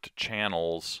curved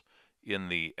channels in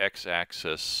the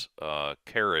X-axis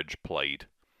carriage plate,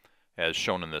 as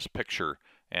shown in this picture,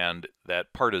 and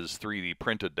that part is 3D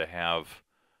printed to have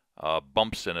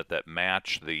bumps in it that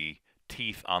match the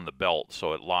teeth on the belt,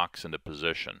 so it locks into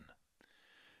position.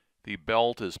 The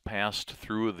belt is passed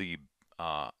through the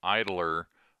idler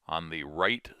on the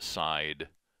right side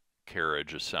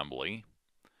carriage assembly,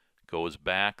 goes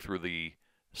back through the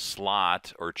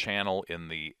slot or channel in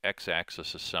the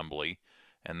X-axis assembly,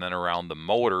 and then around the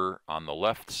motor on the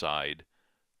left side,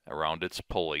 around its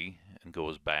pulley, and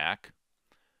goes back,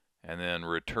 and then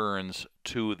returns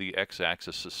to the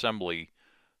X-axis assembly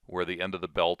where the end of the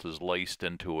belt is laced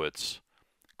into its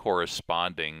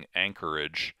corresponding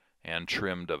anchorage and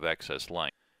trimmed of excess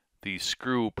length. The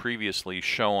screw previously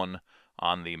shown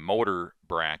on the motor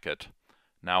bracket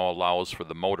now allows for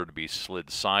the motor to be slid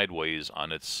sideways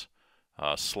on its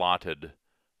slotted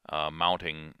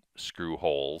mounting screw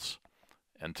holes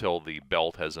until the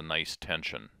belt has a nice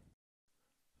tension.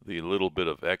 The little bit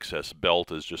of excess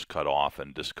belt is just cut off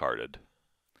and discarded.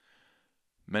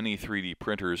 Many 3D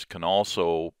printers can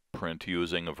also print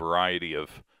using a variety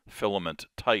of filament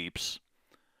types,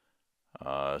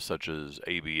 such as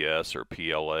ABS or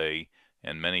PLA,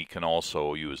 and many can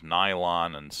also use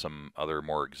nylon and some other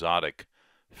more exotic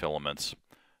filaments.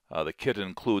 The kit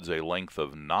includes a length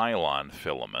of nylon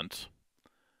filament,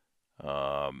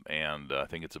 and I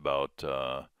think it's about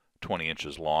 20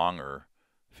 inches long or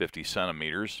 50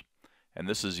 centimeters, and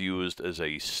this is used as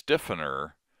a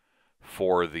stiffener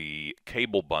for the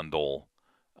cable bundle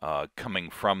coming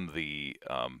from the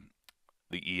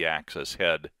E-axis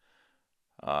head.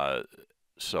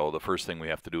 So the first thing we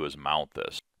have to do is mount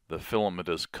this. The filament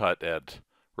is cut at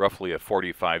roughly a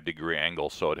 45-degree angle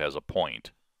so it has a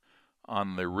point.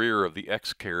 On the rear of the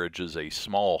X carriage is a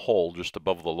small hole just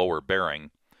above the lower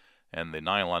bearing, and the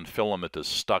nylon filament is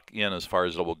stuck in as far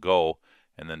as it will go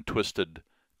and then twisted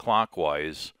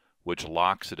clockwise, which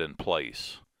locks it in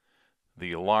place.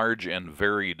 The large and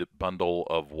varied bundle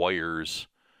of wires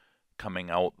coming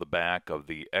out the back of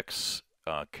the X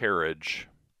carriage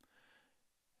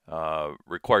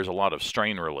requires a lot of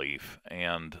strain relief,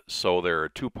 and so there are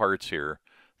two parts here.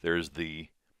 There's the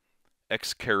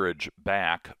X carriage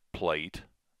back plate,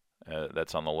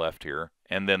 that's on the left here,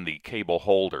 and then the cable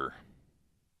holder.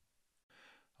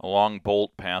 A long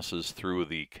bolt passes through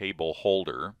the cable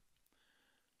holder,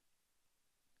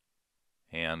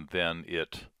 and then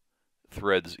it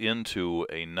threads into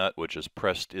a nut which is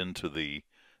pressed into the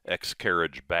X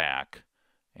carriage back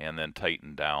and then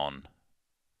tightened down.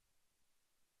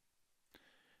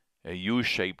 A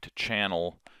U-shaped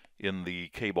channel in the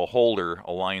cable holder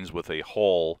aligns with a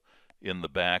hole in the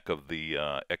back of the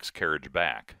X carriage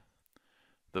back.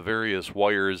 The various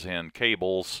wires and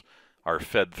cables are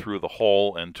fed through the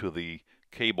hole into the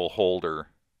cable holder.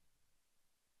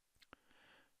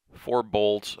 4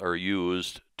 bolts are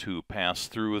used to pass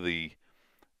through the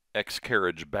X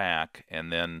carriage back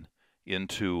and then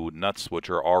into nuts which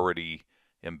are already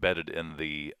embedded in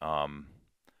the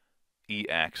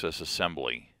E-axis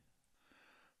assembly.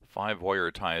 5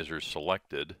 wire ties are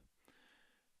selected,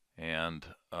 and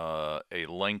a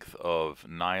length of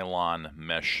nylon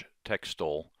mesh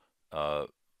textile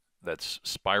that's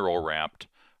spiral wrapped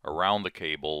around the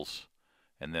cables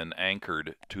and then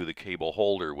anchored to the cable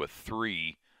holder with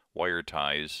 3 wire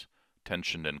ties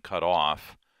tensioned and cut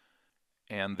off,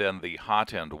 and then the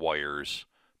hot end wires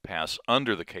pass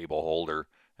under the cable holder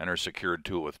and are secured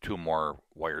to it with 2 more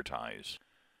wire ties.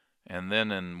 And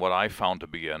then in what I found to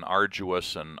be an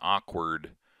arduous and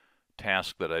awkward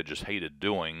task that I just hated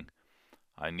doing,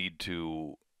 I need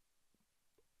to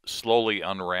slowly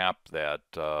unwrap that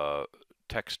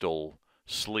textile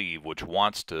sleeve, which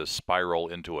wants to spiral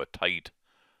into a tight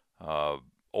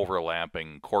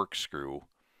overlapping corkscrew,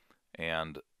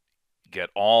 and get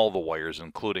all the wires,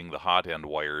 including the hot end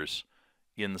wires,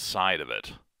 inside of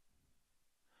it.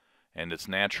 And its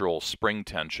natural spring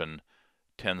tension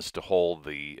tends to hold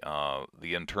the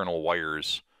internal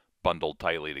wires bundled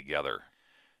tightly together.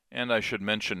 And I should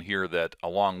mention here that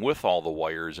along with all the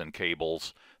wires and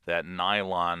cables, that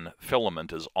nylon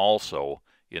filament is also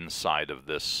inside of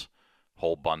this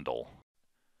whole bundle.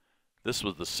 This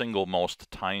was the single most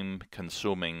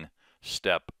time-consuming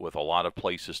step with a lot of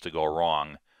places to go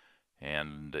wrong,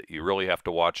 and you really have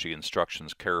to watch the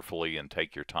instructions carefully and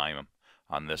take your time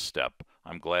on this step.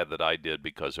 I'm glad that I did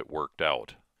because it worked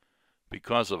out.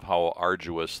 Because of how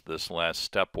arduous this last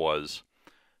step was,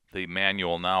 the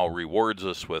manual now rewards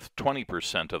us with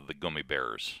 20% of the gummy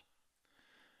bears.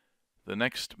 The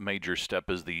next major step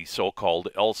is the so-called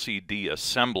LCD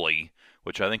assembly,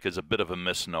 which I think is a bit of a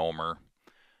misnomer.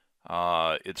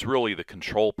 It's really the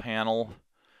control panel,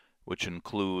 which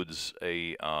includes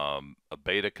a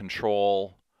beta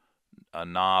control, a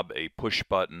knob, a push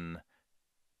button,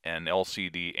 an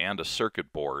LCD, and a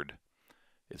circuit board.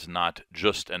 It's not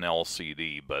just an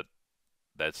LCD, but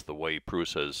that's the way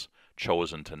Prusa's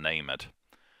chosen to name it.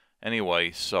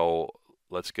 Anyway, so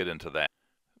let's get into that.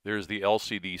 There's the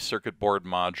LCD circuit board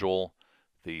module,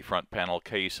 the front panel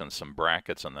case, and some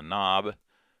brackets on the knob,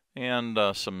 and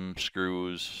some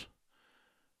screws.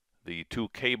 The two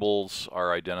cables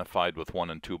are identified with 1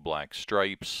 and 2 black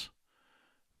stripes.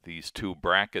 These two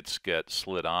brackets get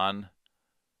slid on,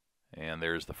 and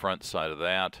there's the front side of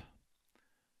that.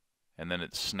 And then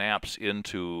it snaps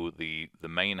into the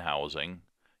main housing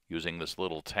using this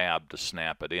little tab to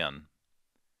snap it in.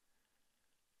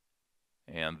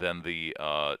 And then the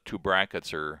two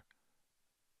brackets are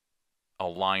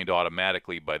aligned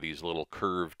automatically by these little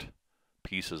curved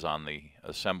pieces on the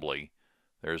assembly.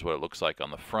 There's what it looks like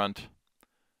on the front.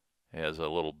 It has a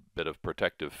little bit of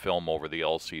protective film over the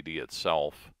LCD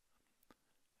itself.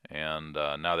 And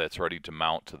now that's ready to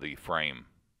mount to the frame.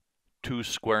 2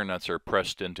 square nuts are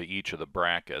pressed into each of the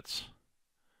brackets.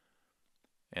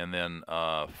 And then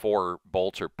 4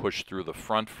 bolts are pushed through the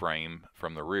front frame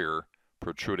from the rear,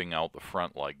 protruding out the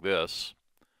front like this.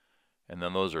 And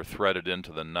then those are threaded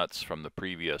into the nuts from the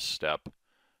previous step.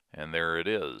 And there it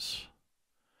is.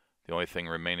 The only thing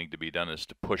remaining to be done is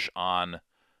to push on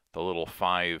the little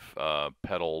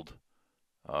 5-pedaled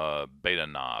beta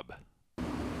knob.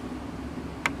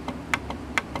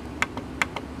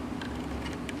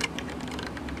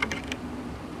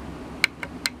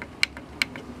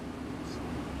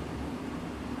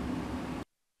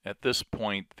 At this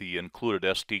point, the included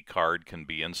SD card can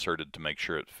be inserted to make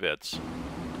sure it fits.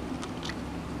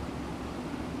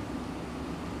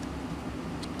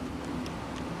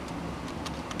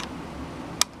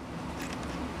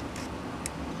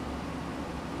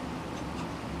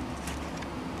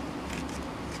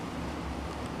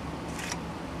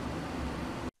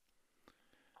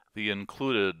 The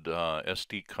included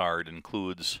SD card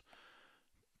includes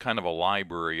kind of a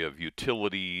library of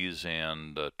utilities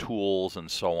and tools and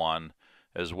so on,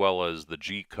 as well as the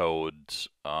G-codes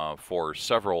for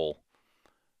several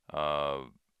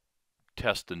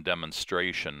test and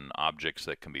demonstration objects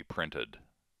that can be printed.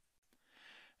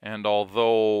 And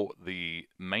although the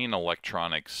main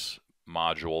electronics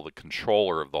module, the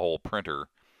controller of the whole printer,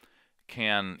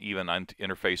 can even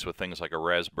interface with things like a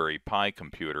Raspberry Pi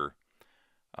computer,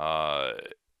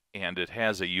 and it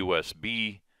has a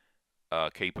USB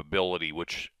capability,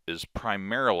 which is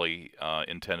primarily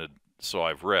intended, so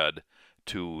I've read,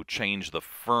 to change the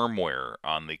firmware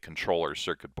on the controller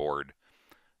circuit board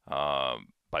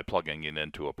by plugging it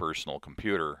into a personal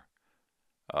computer.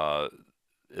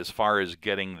 As far as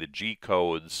getting the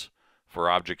G-codes for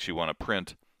objects you want to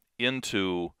print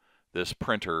into this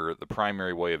printer, the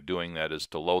primary way of doing that is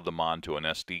to load them onto an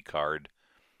SD card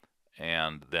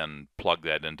and then plug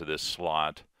that into this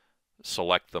slot,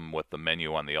 select them with the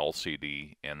menu on the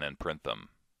LCD, and then print them.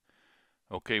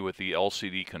 Okay, with the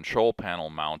LCD control panel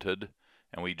mounted,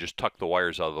 and we just tuck the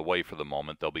wires out of the way for the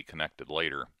moment, they'll be connected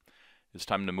later. It's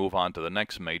time to move on to the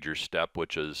next major step,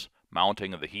 which is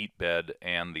mounting of the heat bed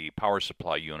and the power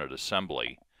supply unit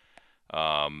assembly.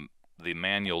 The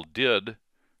manual did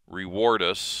reward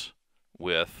us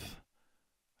with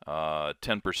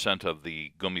 10% of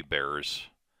the gummy bears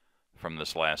from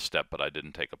this last step, but I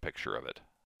didn't take a picture of it.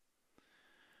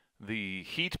 The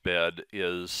heat bed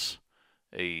is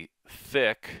a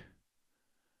thick,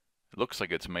 it looks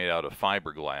like it's made out of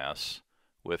fiberglass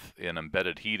with an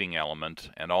embedded heating element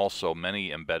and also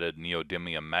many embedded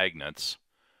neodymium magnets,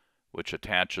 which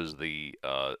attaches the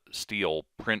steel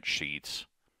print sheets.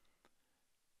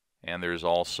 And there's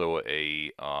also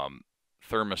a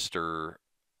thermistor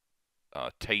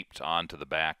taped onto the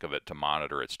back of it to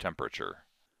monitor its temperature.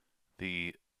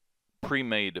 The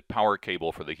pre-made power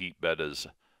cable for the heat bed is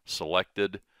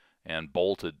selected and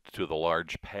bolted to the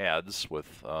large pads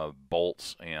with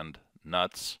bolts and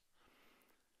nuts,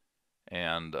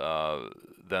 and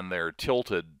then they're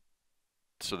tilted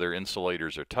so their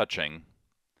insulators are touching.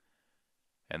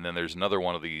 And then there's another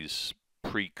one of these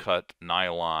pre-cut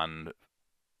nylon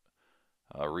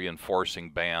reinforcing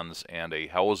bands and a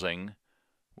housing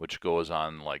which goes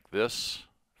on like this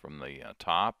from the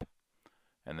top,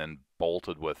 and then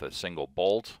bolted with a single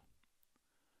bolt.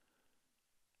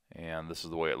 And this is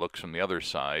the way it looks from the other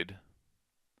side.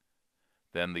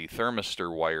 Then the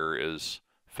thermistor wire is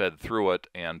fed through it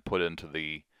and put into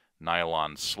the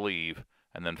nylon sleeve,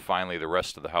 and then finally the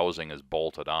rest of the housing is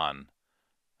bolted on.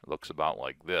 It looks about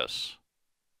like this.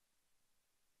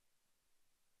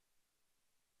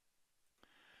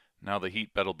 Now the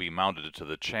heat bed will be mounted to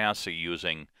the chassis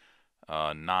using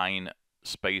 9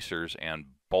 spacers and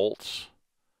bolts.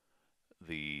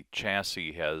 The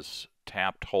chassis has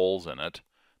tapped holes in it.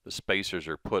 The spacers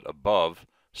are put above,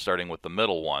 starting with the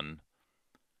middle one,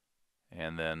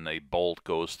 and then a bolt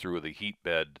goes through the heat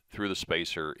bed, through the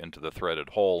spacer, into the threaded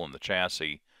hole in the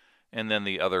chassis, and then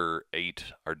the other 8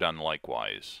 are done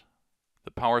likewise.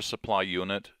 The power supply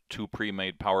unit, 2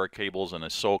 pre-made power cables and a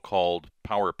so-called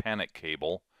power panic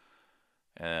cable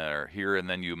are here, and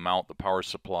then you mount the power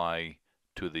supply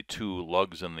to the 2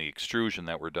 lugs in the extrusion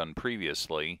that were done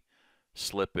previously,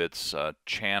 slip its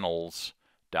channels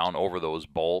down over those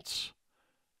bolts,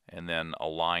 and then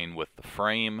align with the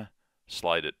frame,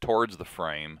 slide it towards the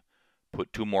frame,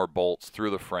 put 2 more bolts through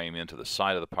the frame into the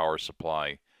side of the power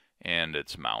supply, and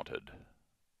it's mounted.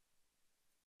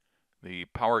 The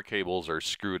power cables are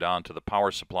screwed onto the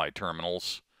power supply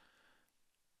terminals.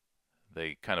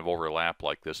 They kind of overlap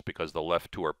like this because the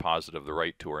left 2 are positive, the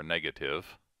right 2 are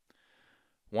negative.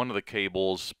 One of the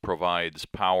cables provides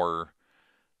power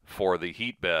for the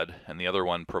heat bed, and the other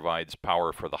one provides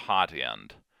power for the hot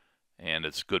end. And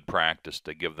it's good practice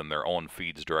to give them their own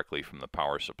feeds directly from the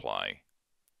power supply.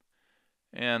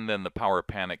 And then the power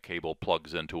panic cable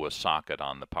plugs into a socket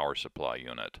on the power supply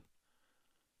unit.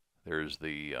 There's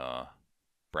the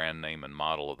brand name and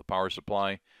model of the power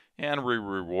supply, and we're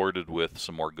rewarded with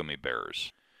some more gummy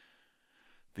bears.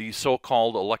 The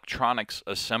so-called electronics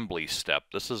assembly step.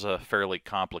 This is a fairly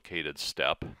complicated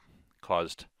step. It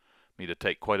caused me to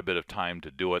take quite a bit of time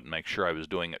to do it and make sure I was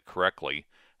doing it correctly.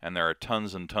 And there are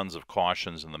tons and tons of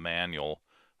cautions in the manual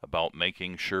about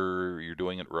making sure you're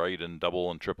doing it right and double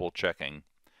and triple checking.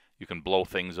 You can blow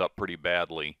things up pretty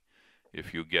badly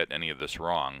if you get any of this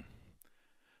wrong.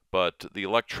 But the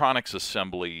electronics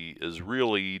assembly is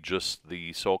really just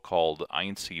the so-called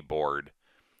EINC board,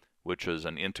 which is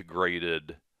an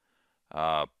integrated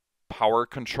power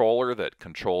controller that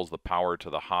controls the power to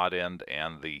the hot end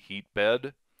and the heat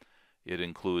bed. It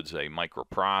includes a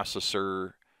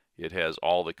microprocessor. It has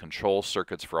all the control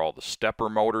circuits for all the stepper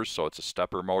motors, so it's a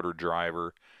stepper motor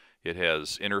driver. It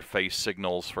has interface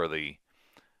signals for the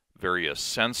various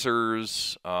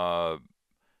sensors.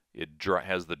 It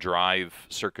has the drive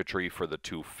circuitry for the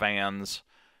 2 fans.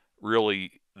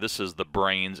 Really, this is the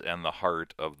brains and the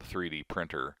heart of the 3D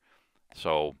printer.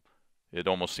 So it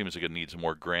almost seems like it needs a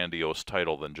more grandiose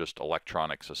title than just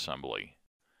electronics assembly.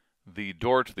 The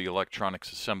door to the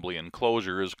electronics assembly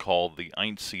enclosure is called the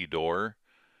EINC door,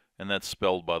 and that's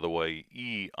spelled, by the way,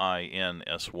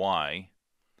 E-I-N-S-Y.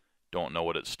 Don't know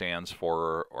what it stands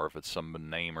for, or if it's some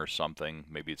name or something.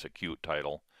 Maybe it's a cute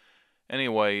title.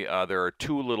 Anyway, there are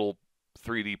 2 little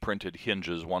 3D printed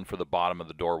hinges, one for the bottom of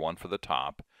the door, one for the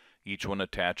top. Each one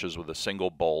attaches with a single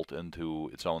bolt into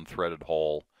its own threaded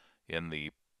hole in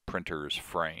the printer's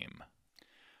frame.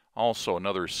 Also,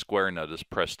 another square nut is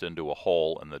pressed into a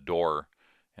hole in the door,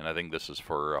 and I think this is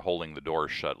for holding the door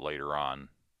shut later on.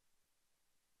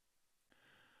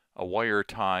 A wire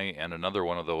tie and another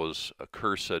one of those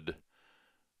accursed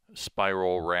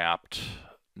spiral-wrapped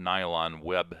nylon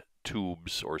web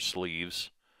tubes or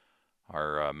sleeves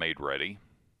are made ready.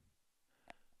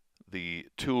 The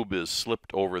tube is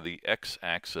slipped over the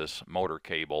X-axis motor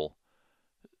cable,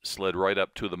 slid right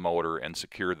up to the motor, and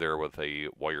secured there with a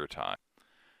wire tie.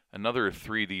 Another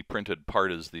 3D printed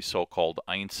part is the so-called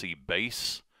EINC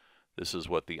base. This is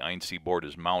what the EINC board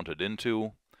is mounted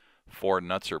into. 4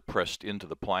 nuts are pressed into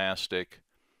the plastic,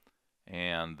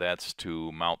 and that's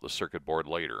to mount the circuit board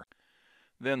later.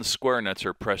 Then square nuts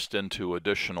are pressed into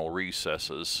additional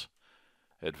recesses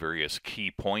at various key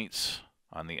points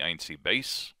on the EINC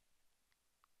base.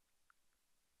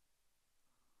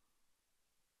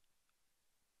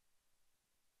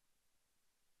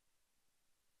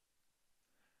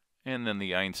 And then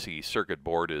the EINC circuit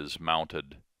board is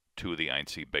mounted to the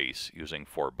EINC base using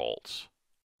 4 bolts.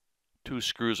 2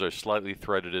 screws are slightly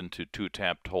threaded into 2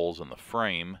 tapped holes in the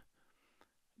frame,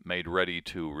 made ready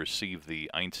to receive the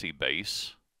EINC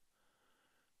base.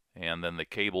 And then the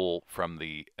cable from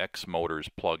the X motor is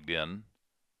plugged in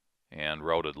and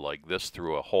routed like this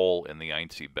through a hole in the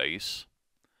EINC base.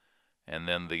 And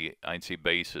then the EINC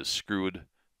base is screwed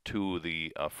to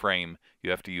the frame.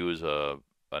 You have to use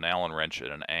an Allen wrench at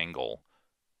an angle,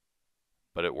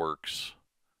 but it works.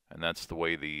 And that's the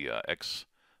way the X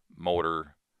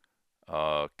motor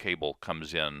cable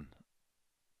comes in.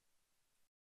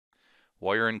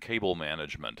 Wire and cable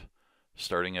management.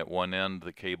 Starting at one end,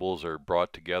 the cables are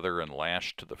brought together and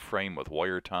lashed to the frame with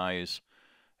wire ties.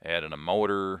 Add in a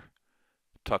motor,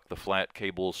 tuck the flat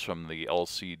cables from the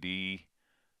LCD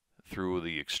through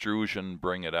the extrusion,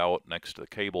 bring it out next to the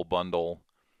cable bundle,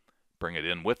 bring it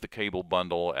in with the cable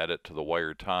bundle, add it to the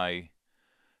wire tie,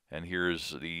 and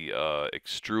here's the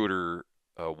extruder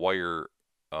wire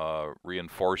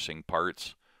reinforcing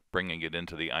parts, bringing it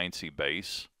into the INC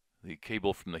base. The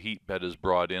cable from the heat bed is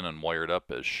brought in and wired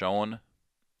up as shown.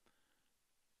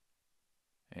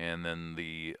 And then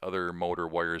the other motor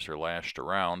wires are lashed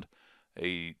around.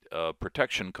 A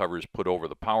protection cover is put over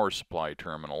the power supply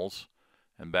terminals.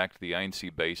 And back to the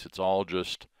INC base, it's all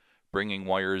just bringing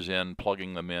wires in,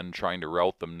 plugging them in, trying to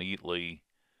route them neatly.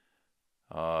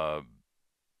 You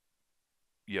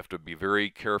have to be very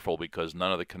careful because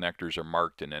none of the connectors are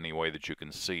marked in any way that you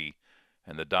can see,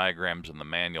 and the diagrams in the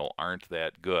manual aren't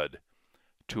that good.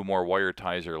 2 more wire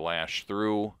ties are lashed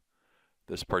through.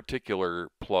 This particular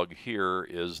plug here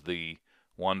is the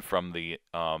one from the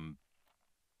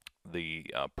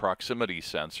proximity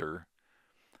sensor,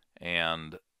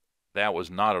 and that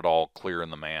was not at all clear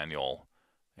in the manual,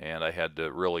 and I had to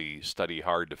really study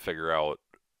hard to figure out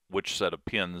which set of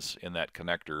pins in that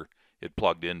connector it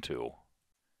plugged into.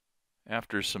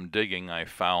 After some digging, I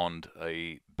found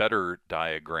a better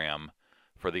diagram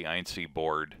for the INC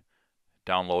board,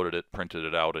 downloaded it, printed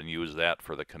it out, and used that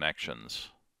for the connections.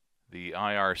 The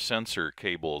IR sensor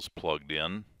cable is plugged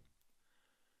in,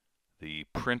 the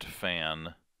print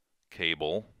fan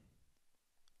cable,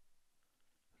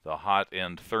 the hot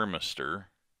end thermistor,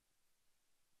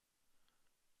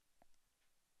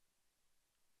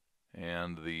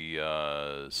 and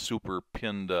the super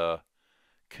Pinda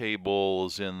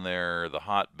cables in there, the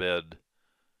hotbed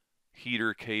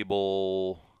heater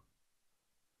cable,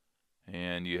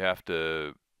 and you have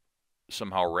to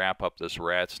somehow wrap up this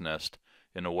rat's nest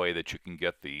in a way that you can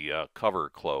get the cover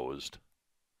closed.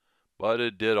 But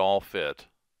it did all fit.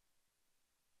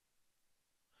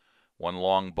 One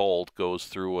long bolt goes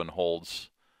through and holds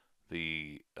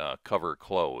the cover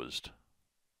closed.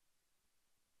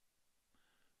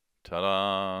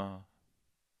 Ta-da!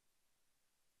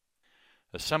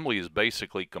 Assembly is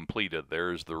basically completed.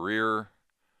 There's the rear,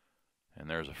 and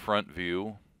there's a front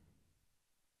view.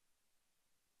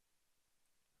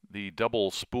 The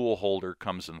double spool holder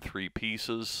comes in 3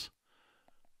 pieces.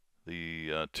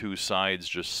 The 2 sides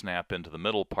just snap into the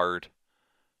middle part,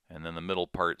 and then the middle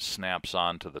part snaps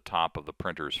onto the top of the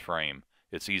printer's frame.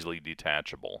 It's easily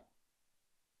detachable.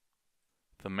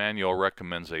 The manual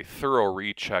recommends a thorough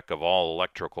recheck of all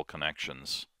electrical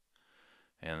connections,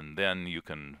 and then you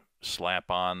can slap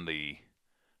on the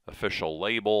official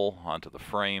label onto the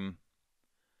frame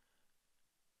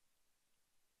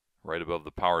right above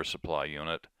the power supply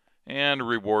unit, and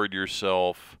reward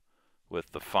yourself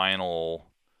with the final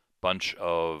bunch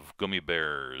of gummy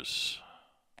bears.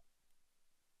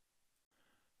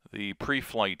 The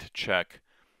pre-flight check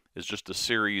is just a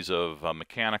series of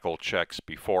mechanical checks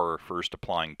before first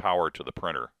applying power to the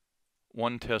printer.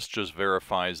 One test just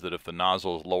verifies that if the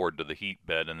nozzle is lowered to the heat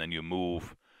bed and then you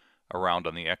move around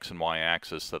on the X and Y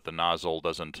axis, that the nozzle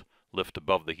doesn't lift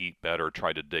above the heat bed or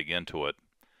try to dig into it.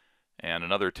 And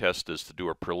another test is to do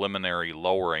a preliminary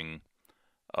lowering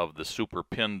of the Super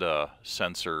Pinda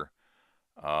sensor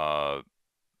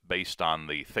based on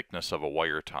the thickness of a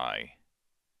wire tie.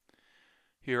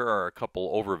 Here are a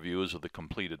couple overviews of the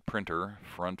completed printer,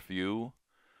 front view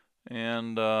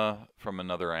and from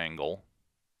another angle.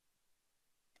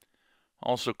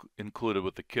 Also included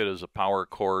with the kit is a power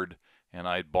cord, and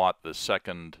I'd bought the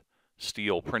second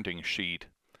steel printing sheet.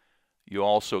 You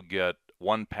also get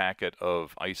 1 packet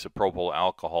of isopropyl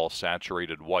alcohol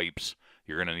saturated wipes.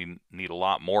 You're going to need a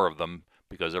lot more of them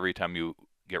because every time you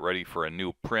get ready for a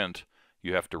new print,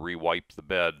 you have to re-wipe the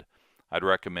bed. I'd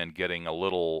recommend getting a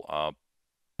little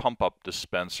pump-up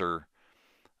dispenser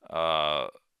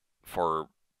for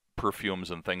perfumes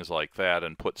and things like that,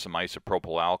 and put some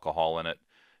isopropyl alcohol in it,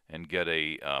 and get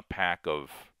a pack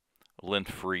of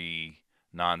lint-free,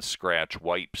 non-scratch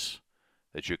wipes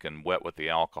that you can wet with the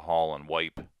alcohol and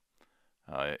wipe.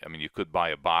 I mean, you could buy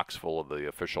a box full of the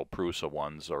official Prusa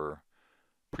ones or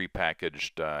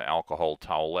prepackaged alcohol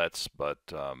towelettes, but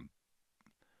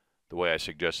the way I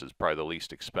suggest is probably the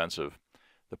least expensive.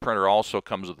 The printer also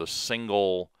comes with a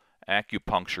single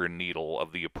acupuncture needle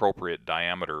of the appropriate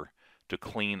diameter to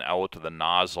clean out the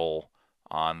nozzle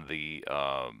on the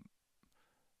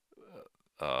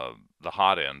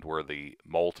hot end where the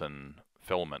molten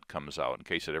filament comes out, in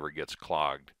case it ever gets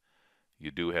clogged.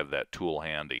 You do have that tool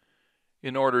handy.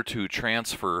 In order to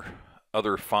transfer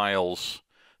other files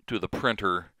to the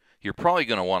printer, you're probably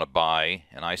going to want to buy,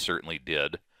 and I certainly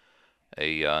did,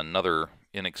 another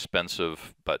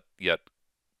inexpensive but yet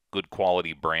good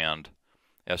quality brand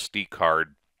SD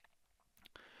card.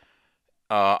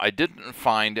 I didn't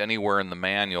find anywhere in the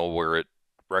manual where it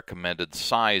recommended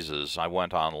sizes. I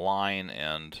went online,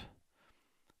 and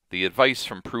the advice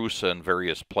from Prusa in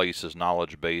various places,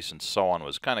 knowledge base and so on,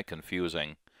 was kind of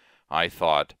confusing, I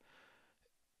thought.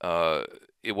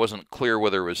 It wasn't clear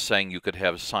whether it was saying you could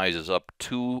have sizes up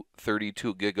to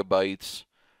 32 gigabytes,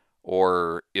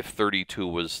 or if 32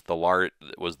 was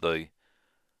the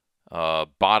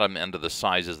bottom end of the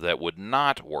sizes that would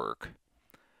not work.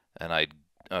 And I'd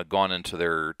gone into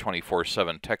their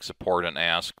 24/7 tech support and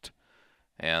asked,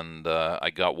 and I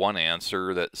got one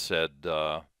answer that said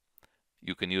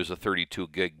you can use a 32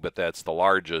 gig, but that's the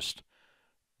largest.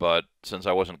 But since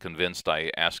I wasn't convinced,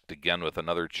 I asked again with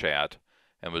another chat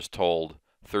and was told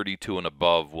 32 and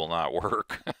above will not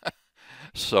work.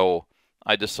 So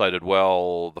I decided,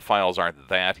 well, the files aren't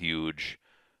that huge,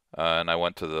 and I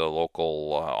went to the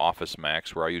local Office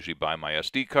Max where I usually buy my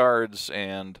SD cards,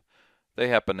 and they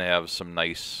happen to have some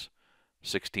nice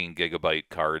 16 gigabyte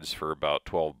cards for about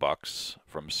 12 bucks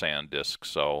from SanDisk,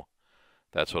 so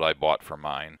that's what I bought for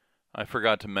mine. I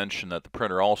forgot to mention that the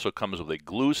printer also comes with a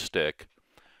glue stick,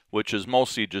 which is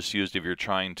mostly just used if you're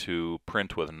trying to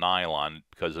print with nylon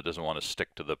because it doesn't want to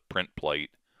stick to the print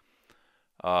plate.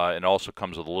 It also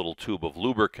comes with a little tube of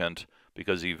lubricant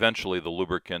because eventually the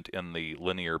lubricant in the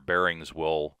linear bearings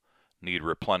will need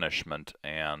replenishment,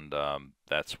 and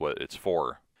that's what it's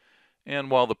for.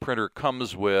 And while the printer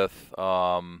comes with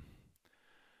a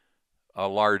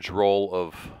large roll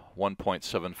of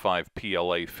 1.75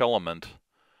 PLA filament,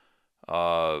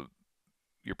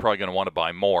 you're probably going to want to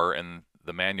buy more, and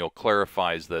the manual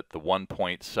clarifies that the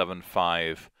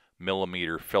 1.75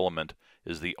 millimeter filament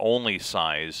is the only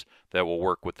size that will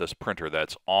work with this printer.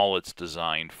 That's all it's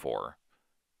designed for.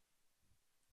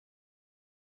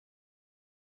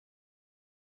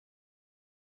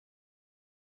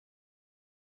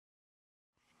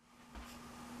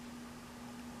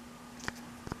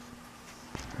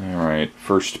 Alright,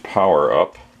 first power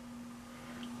up.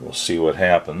 We'll see what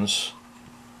happens.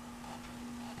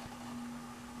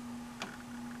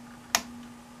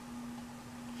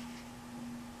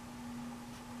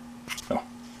 Oh,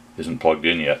 isn't plugged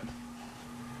in yet.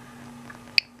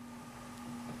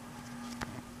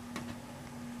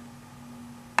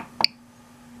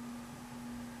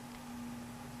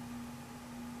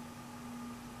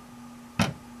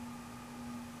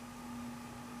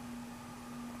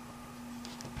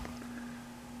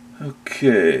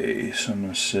 Okay, so I'm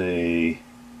going to say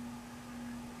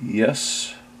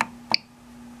yes.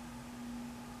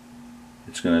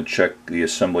 It's going to check the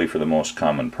assembly for the most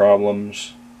common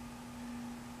problems.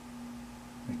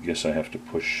 I guess I have to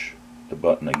push the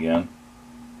button again.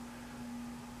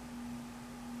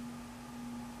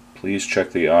 Please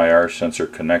check the IR sensor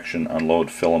connection,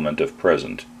 unload filament if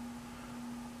present.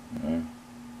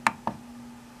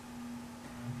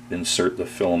 Insert the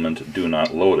filament, do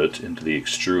not load it, into the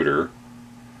extruder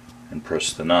and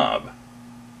press the knob.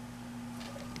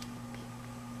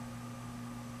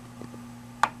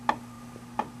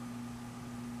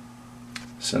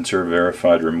 Sensor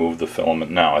verified, remove the filament.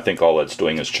 Now, I think all that's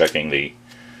doing is checking the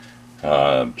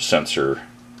sensor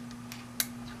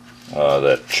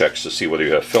that checks to see whether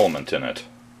you have filament in it.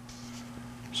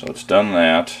 So it's done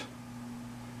that.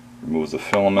 Remove the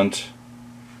filament.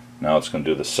 Now it's going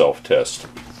to do the self-test.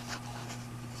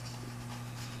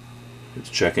 It's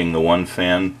checking the one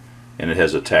fan, and it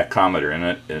has a tachometer in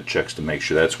it, and it checks to make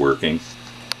sure that's working.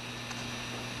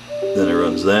 Then it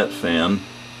runs that fan.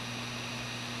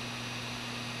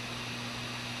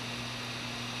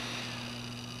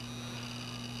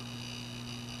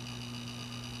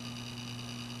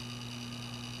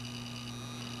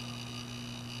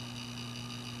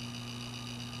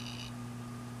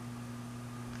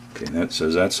 Okay, that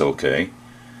says that's okay.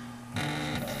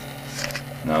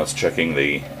 Now it's checking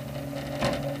the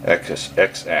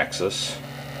x-axis.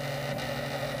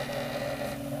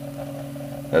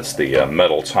 That's the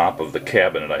metal top of the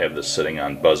cabinet. I have this sitting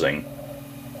on buzzing.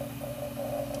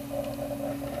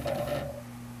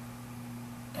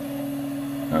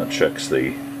 Now it checks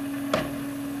the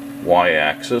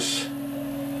y-axis.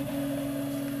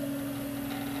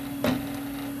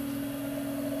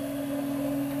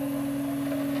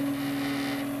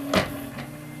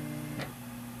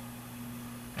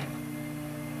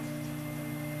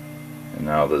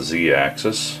 Now the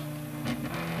z-axis.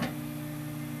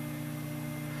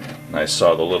 And I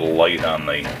saw the little light on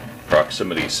the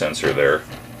proximity sensor there.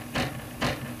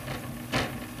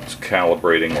 It's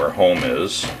calibrating where home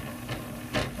is.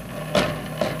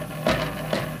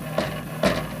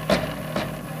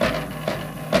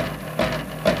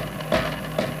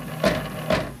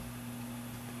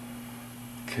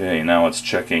 Okay, now it's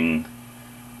checking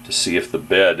to to see if the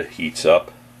bed heats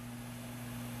up.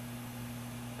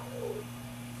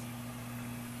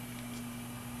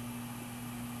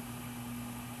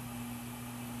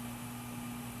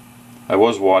 I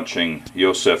was watching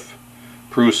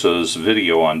Prusa's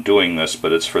video on doing this,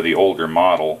 but it's for the older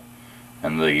model,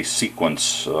 and the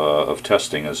sequence of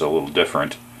testing is a little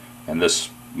different, and this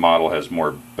model has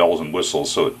more bells and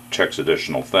whistles, so it checks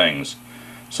additional things.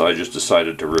 So I just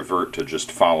decided to revert to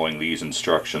just following these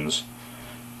instructions,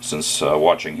 since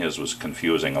watching his was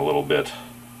confusing a little bit.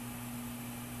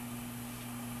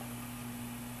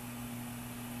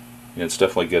 It's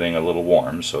definitely getting a little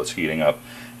warm, so it's heating up.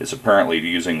 It's apparently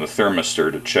using the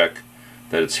thermistor to check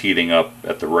that it's heating up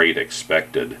at the rate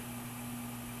expected.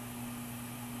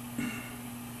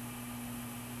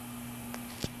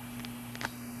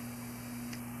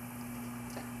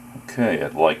 Okay,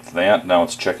 it liked that. Now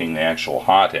it's checking the actual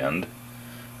hot end.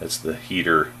 That's the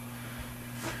heater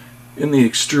in the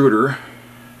extruder.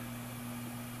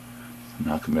 I'm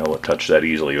not going to be able to touch that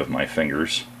easily with my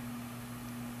fingers.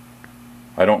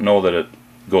 I don't know that it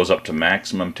goes up to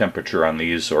maximum temperature on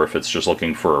these, or if it's just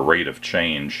looking for a rate of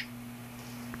change.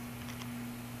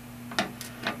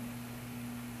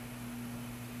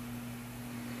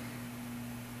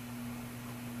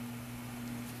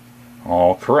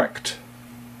 All correct.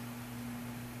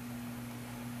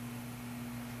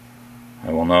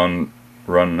 I will now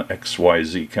run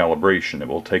XYZ calibration. It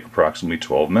will take approximately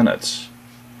 12 minutes.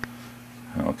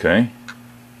 Okay.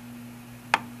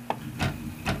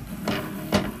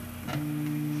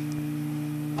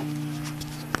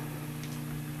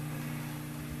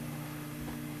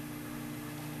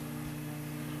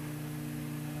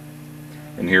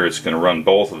 And here it's going to run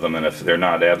both of them, and if they're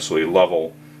not absolutely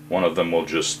level, one of them will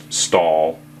just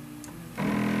stall.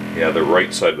 Yeah, the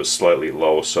right side was slightly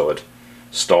low, so it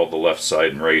stalled the left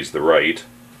side and raised the right.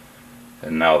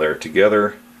 And now they're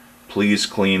together. Please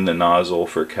clean the nozzle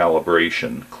for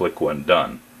calibration. Click when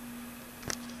done.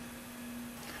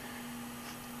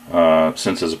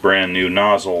 Since it's a brand new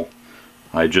nozzle,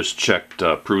 I just checked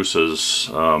Prusa's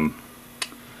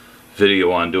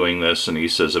video on doing this, and he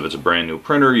says if it's a brand new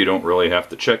printer, you don't really have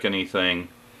to check anything.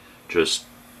 Just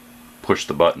push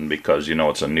the button because you know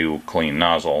it's a new clean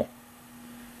nozzle.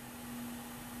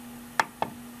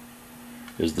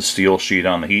 Is the steel sheet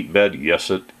on the heat bed?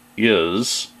 Yes, it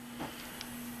is.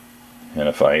 And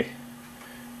if I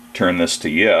turn this to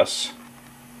yes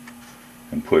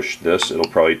and push this,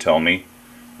 it'll probably tell me,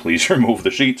 please remove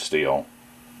the sheet steel.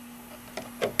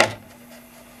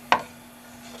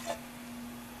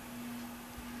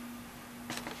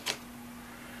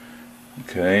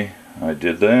 Okay, I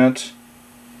did that.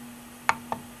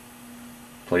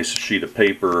 Place a sheet of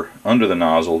paper under the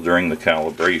nozzle during the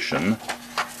calibration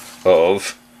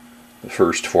of the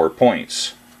first 4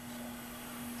 points.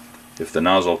 If the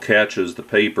nozzle catches the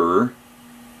paper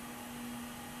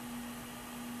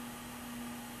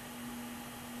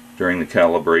during the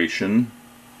calibration,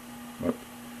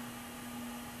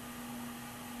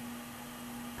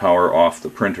 power off the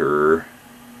printer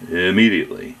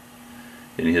immediately.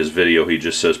 In his video he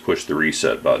just says push the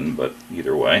reset button, but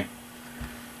either way.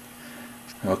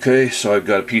 Okay, so I've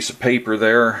got a piece of paper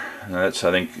there. That's,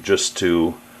 I think, just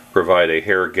to provide a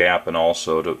hair gap, and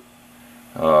also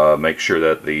to make sure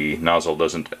that the nozzle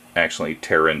doesn't actually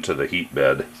tear into the heat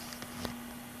bed.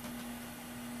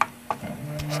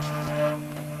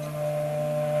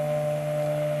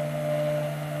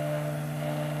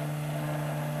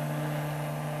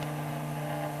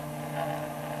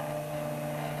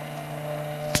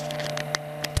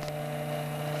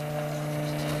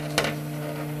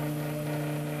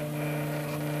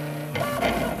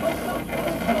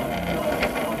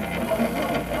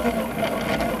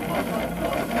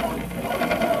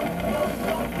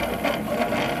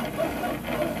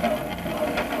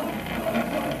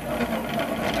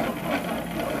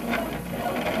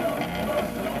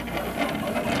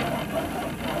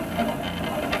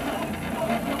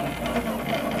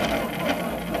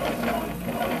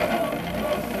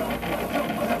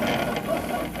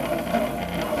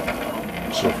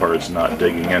 So far it's not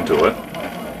digging into it.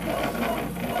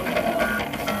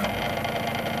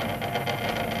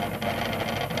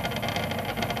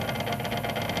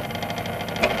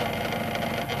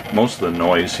 Most of the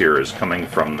noise here is coming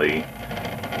from the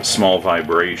small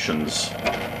vibrations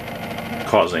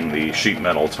causing the sheet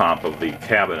metal top of the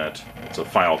cabinet. It's a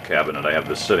file cabinet I have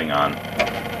this sitting on,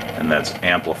 and that's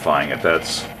amplifying it.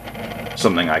 That's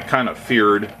something I kind of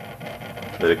feared,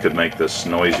 that it could make this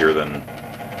noisier than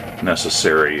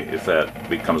necessary. If that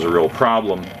becomes a real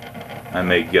problem, I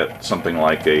may get something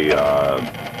like a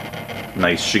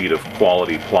nice sheet of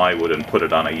quality plywood and put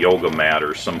it on a yoga mat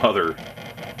or some other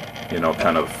you know,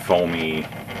 kind of foamy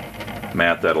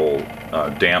mat that'll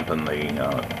dampen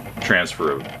the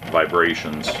transfer of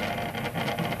vibrations.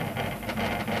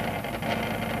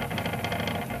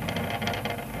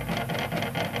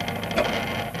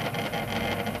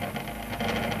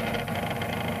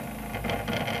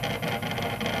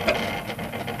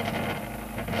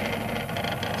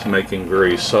 It's making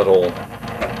very subtle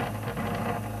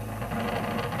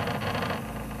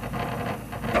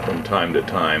from time to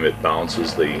time. It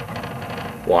bounces the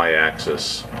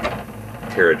y-axis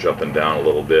carriage up and down a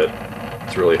little bit.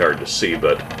 It's really hard to see,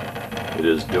 but it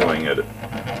is doing it.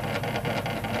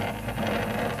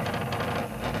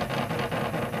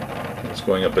 It's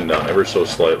going up and down ever so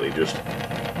slightly, just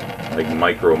like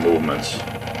micro movements.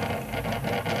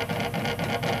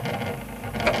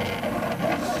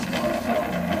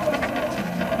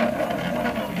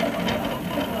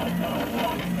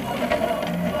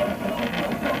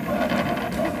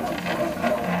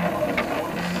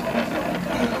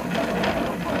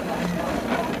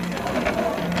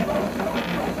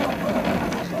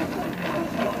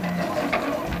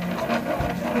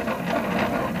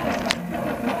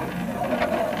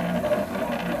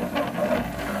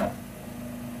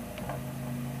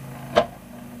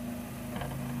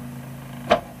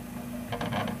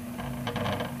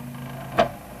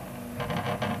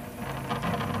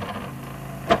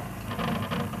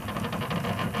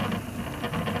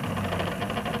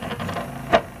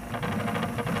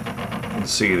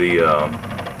 See the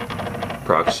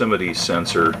proximity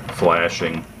sensor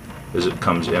flashing as it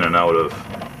comes in and out of.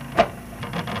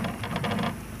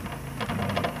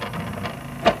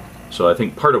 So I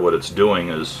think part of what it's doing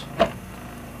is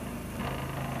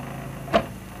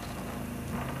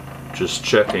just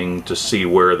checking to see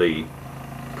where the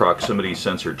proximity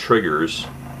sensor triggers.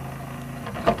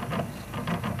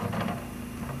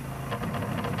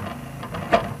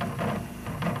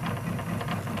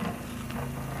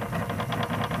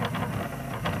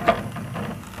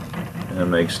 And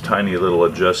makes tiny little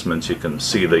adjustments. You can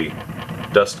see the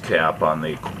dust cap on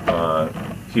the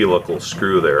helical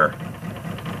screw there,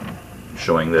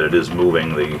 showing that it is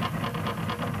moving the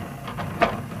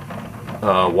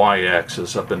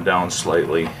y-axis up and down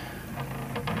slightly.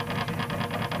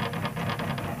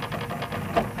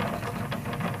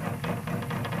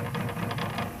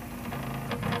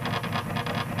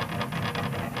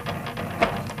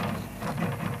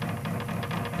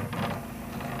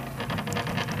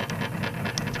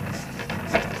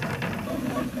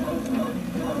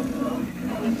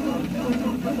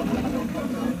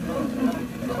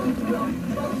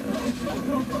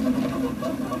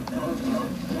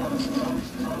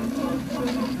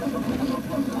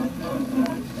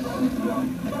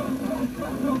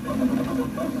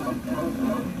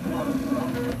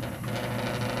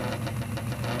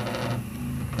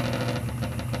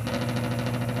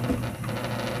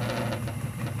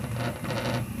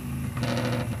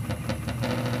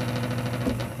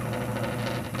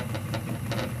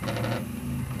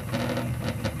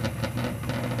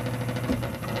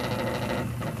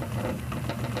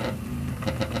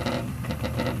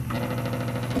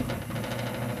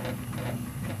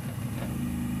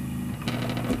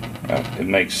 It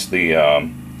makes the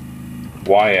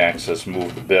y-axis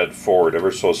move the bed forward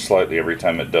ever so slightly every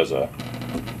time it does a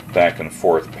back and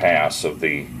forth pass of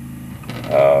the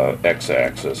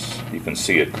x-axis. You can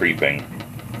see it creeping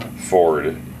forward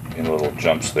in little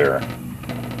jumps there.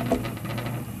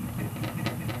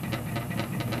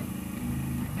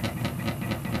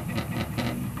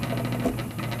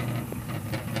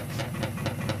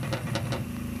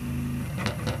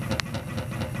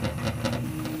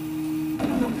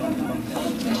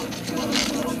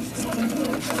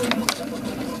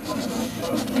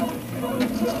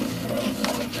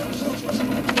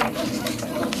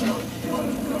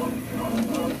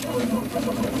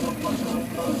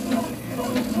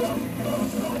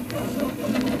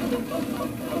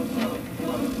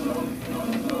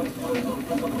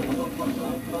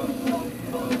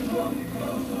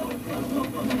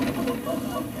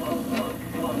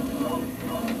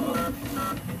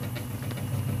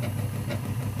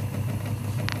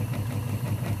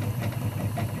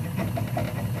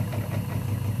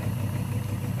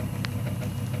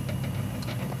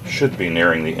 Should be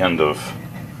nearing the end of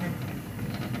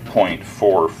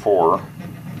 0.44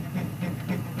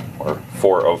 or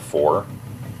 4 of 4.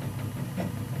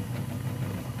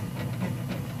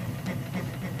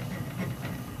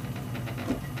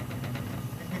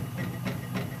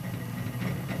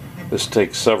 This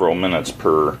takes several minutes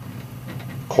per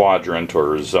quadrant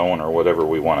or zone or whatever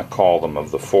we want to call them of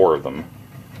the 4 of them.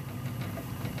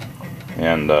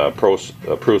 And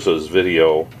Prusa's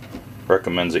video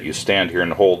recommends that you stand here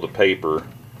and hold the paper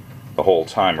the whole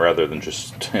time rather than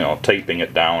just, taping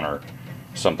it down or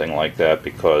something like that,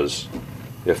 because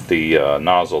if the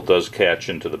nozzle does catch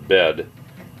into the bed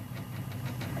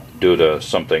due to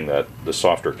something that the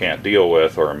software can't deal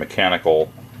with, or a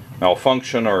mechanical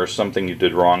malfunction or something you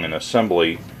did wrong in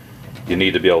assembly, you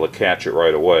need to be able to catch it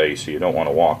right away, so you don't want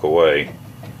to walk away.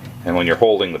 And when you're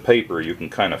holding the paper, you can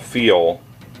kind of feel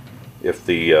if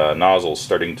the nozzle's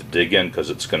starting to dig in, because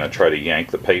it's going to try to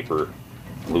yank the paper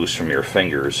loose from your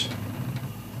fingers.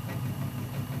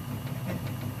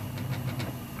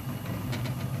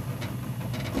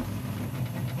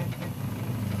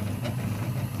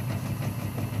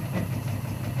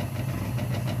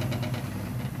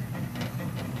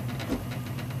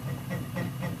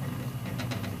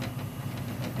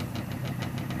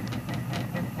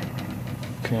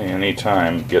 Okay,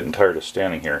 anytime, getting tired of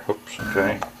standing here. Oops,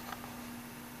 okay.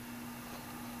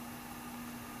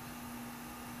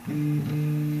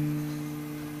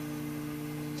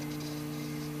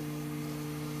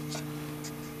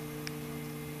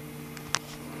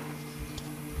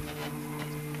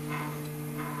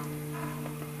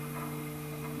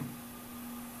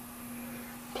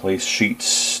 Place sheet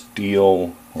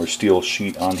steel or steel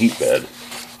sheet on heat bed.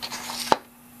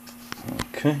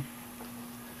 Okay.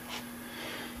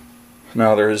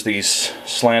 Now there's these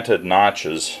slanted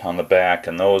notches on the back,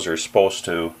 and those are supposed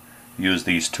to use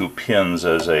these two pins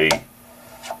as a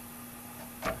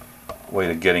way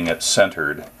to getting it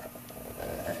centered.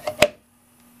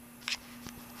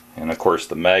 And of course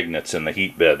the magnets in the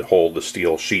heat bed hold the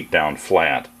steel sheet down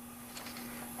flat.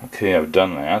 Okay, I've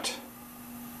done that.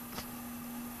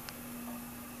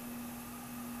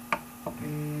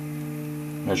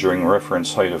 Measuring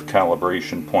reference height of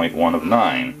calibration 0.1 of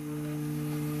 9.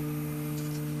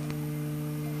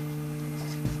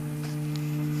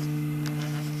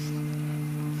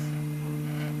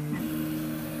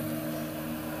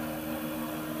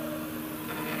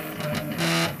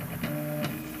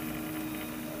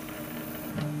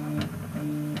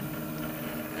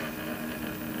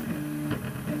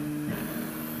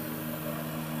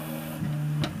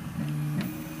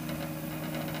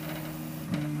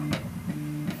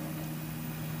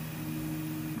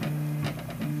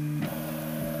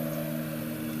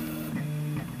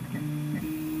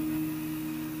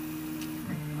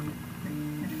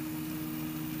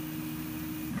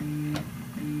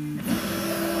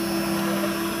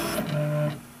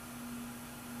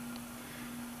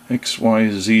 X, Y,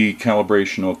 Z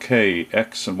calibration okay.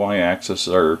 X and Y axis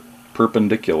are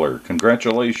perpendicular.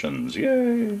 Congratulations.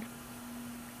 Yay!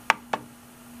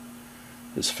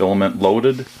 Is filament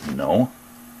loaded? No.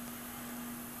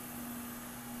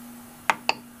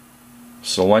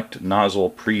 Select nozzle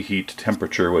preheat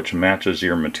temperature which matches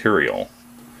your material.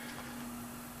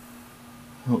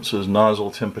 Well, it says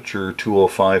nozzle temperature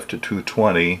 205 to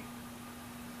 220.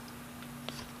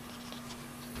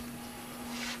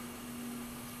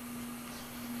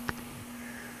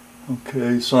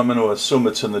 Okay, so I'm going to assume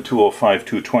it's in the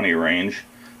 205-220 range.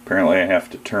 Apparently I have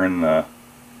to turn the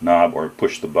knob or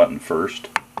push the button first.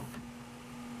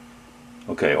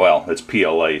 Okay, well, it's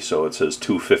PLA, so it says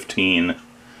 215.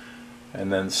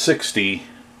 And then 60,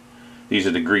 these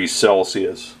are degrees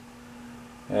Celsius.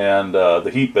 And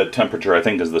the heat bed temperature, I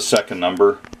think, is the second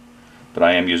number. But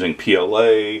I am using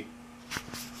PLA.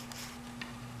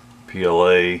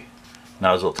 PLA,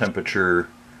 nozzle temperature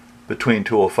between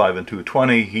 205 and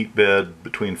 220, heat bed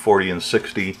between 40 and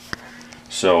 60.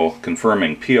 So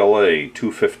confirming PLA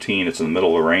 215, it's in the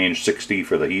middle of the range, 60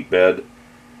 for the heat bed.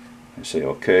 I say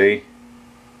okay.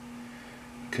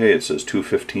 Okay, it says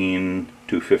 215,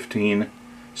 215.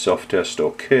 Self-test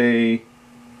okay.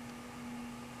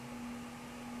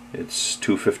 It's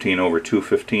 215 over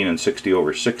 215 and 60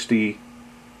 over 60.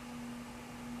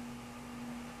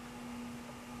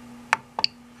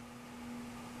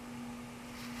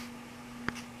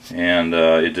 And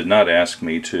it did not ask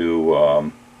me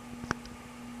to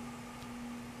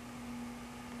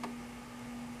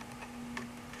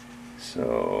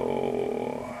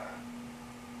so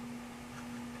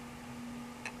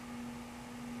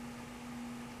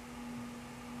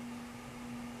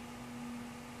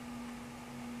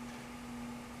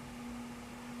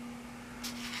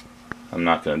I'm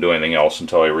not going to do anything else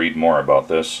until I read more about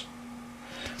this.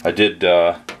 I did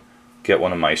get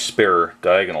one of my spare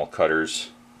diagonal cutters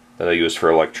that I use for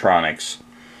electronics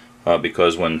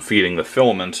because when feeding the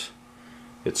filament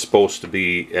it's supposed to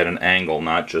be at an angle,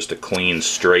 not just a clean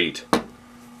straight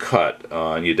cut,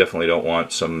 and you definitely don't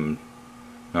want some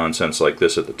nonsense like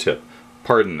this at the tip.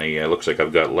 Pardon me, it looks like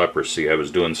I've got leprosy. I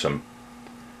was doing some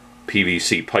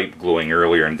PVC pipe gluing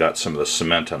earlier and got some of the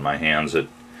cement on my hands. It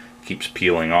keeps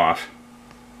peeling off.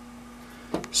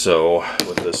 So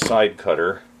with this side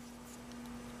cutter,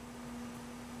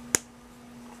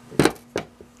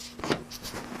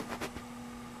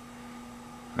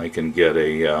 I can get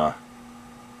a,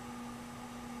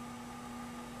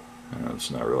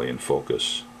 it's not really in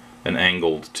focus, an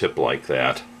angled tip like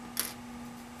that.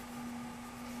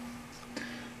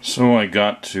 So I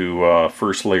got to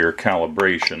first layer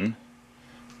calibration.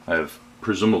 I've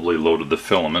presumably loaded the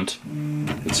filament.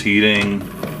 It's heating.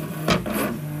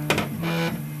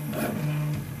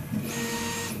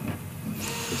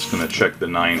 It's going to check the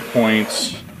 9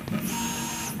 points.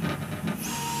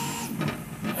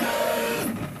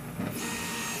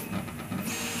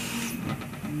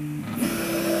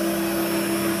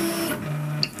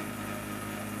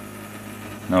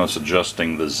 Now it's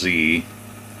adjusting the Z.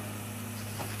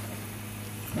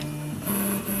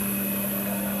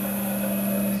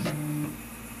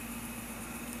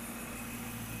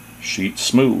 Sheet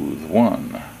smooth,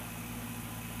 1.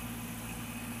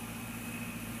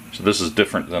 So this is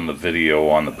different than the video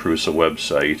on the Prusa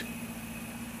website.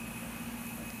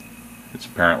 It's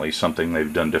apparently something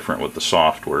they've done different with the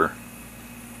software.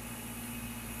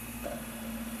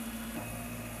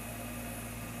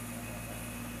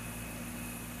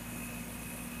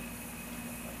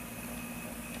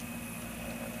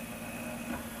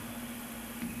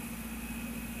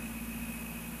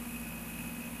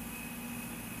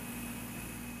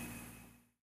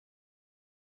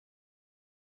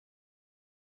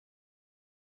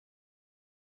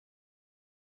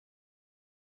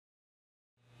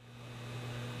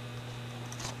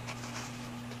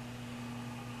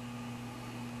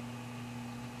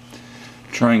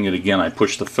 Trying it again, I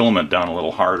pushed the filament down a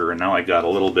little harder and now I got a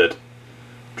little bit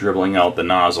dribbling out the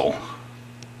nozzle.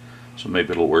 So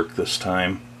maybe it'll work this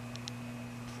time.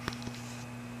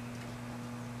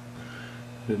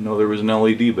 Didn't know there was an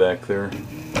LED back there.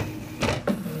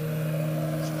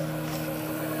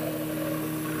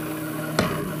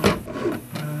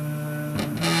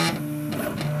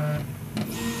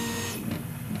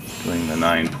 Doing the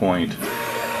 9-point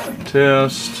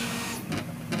test.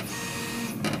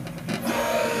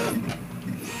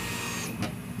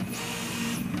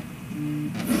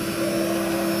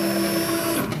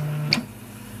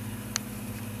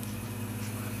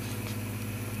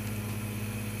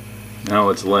 Now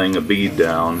it's laying a bead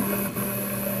down,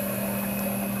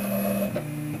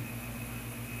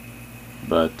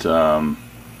 but I'm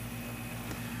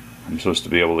supposed to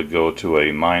be able to go to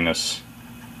a minus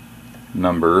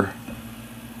number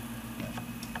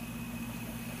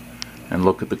and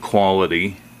look at the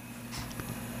quality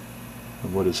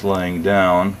of what is laying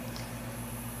down.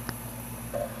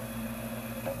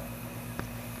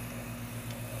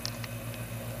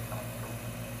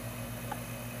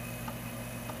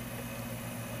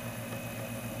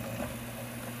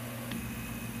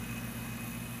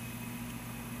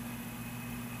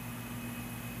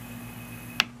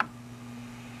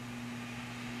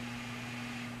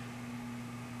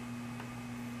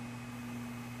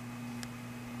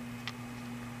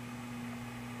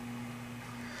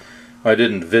 I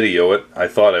didn't video it. I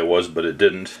thought I was, but it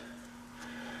didn't.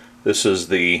 This is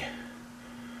the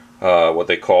what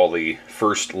they call the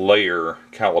first layer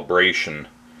calibration,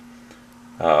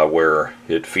 where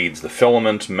it feeds the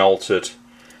filament, melts it,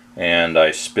 and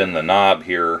I spin the knob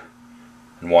here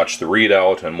and watch the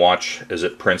readout and watch as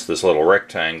it prints this little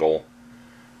rectangle.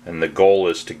 And the goal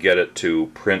is to get it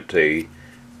to print a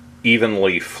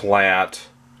evenly flat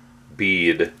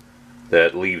bead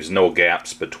that leaves no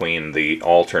gaps between the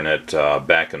alternate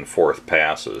back and forth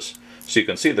passes. So you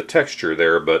can see the texture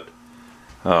there, but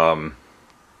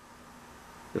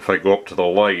if I go up to the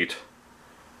light,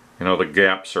 you know, the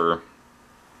gaps are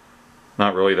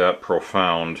not really that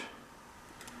profound.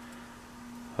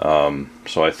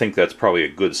 So I think that's probably a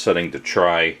good setting to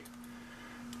try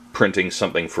printing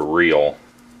something for real.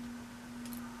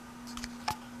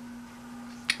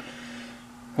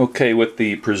 Okay, with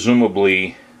the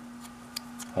presumably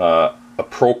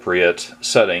appropriate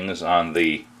settings on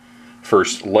the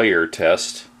first layer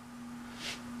test,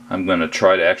 I'm going to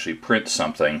try to actually print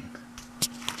something.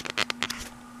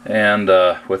 And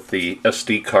with the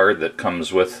SD card that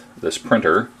comes with this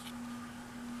printer,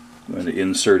 I'm going to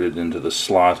insert it into the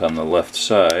slot on the left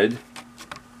side.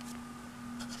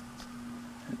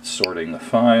 It's sorting the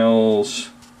files.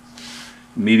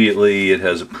 Immediately it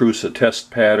has a Prusa test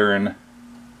pattern.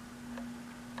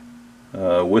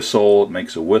 Whistle, it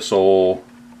makes a whistle.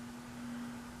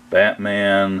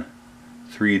 Batman,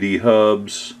 3D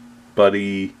hubs,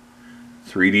 Buddy,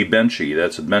 3D Benchy,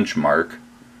 that's a benchmark.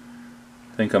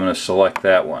 I think I'm going to select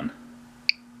that one.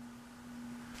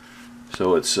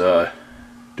 So it's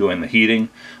doing the heating.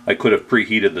 I could have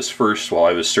preheated this first while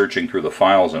I was searching through the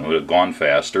files and it would have gone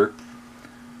faster,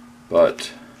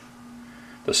 but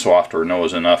the software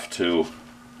knows enough to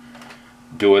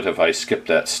do it if I skip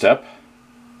that step.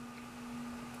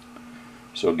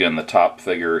 So again, the top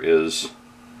figure is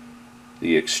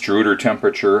the extruder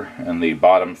temperature and the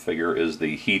bottom figure is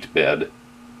the heat bed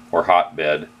or hot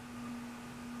bed.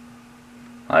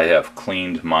 I have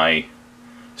cleaned my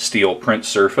steel print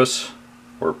surface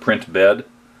or print bed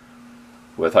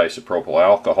with isopropyl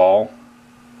alcohol.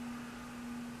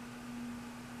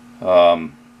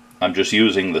 I'm just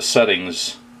using the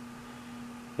settings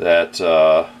that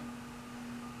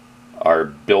are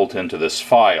built into this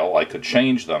file. I could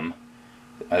change them.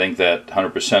 I think that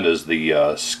 100% is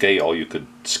the scale. You could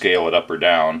scale it up or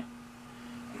down.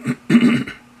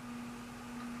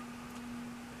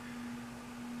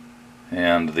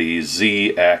 And the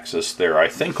Z axis there, I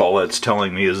think all that's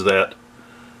telling me is that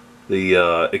the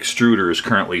extruder is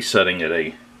currently setting at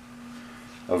a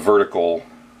vertical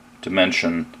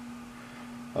dimension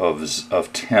of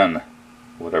 10,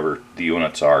 whatever the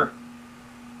units are.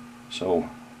 So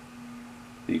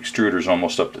the extruder is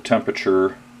almost up to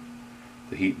temperature.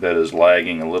 The heat bed is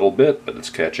lagging a little bit, but it's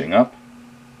catching up.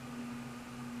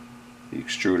 The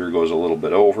extruder goes a little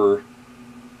bit over.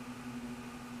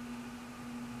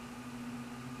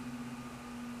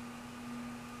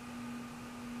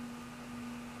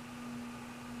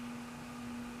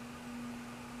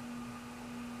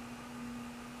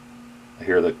 I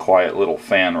hear the quiet little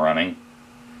fan running,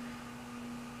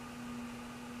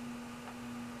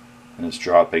 and it's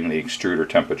dropping the extruder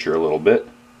temperature a little bit.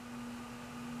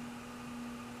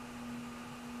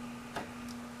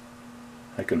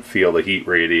 I can feel the heat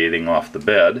radiating off the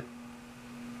bed.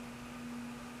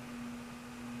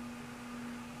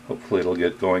 Hopefully it'll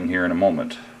get going here in a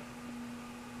moment.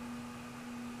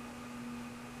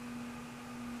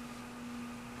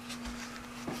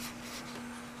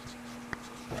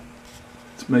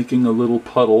 It's making a little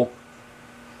puddle.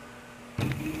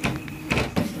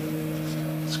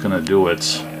 It's going to do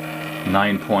its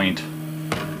 9-point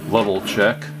level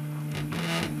check.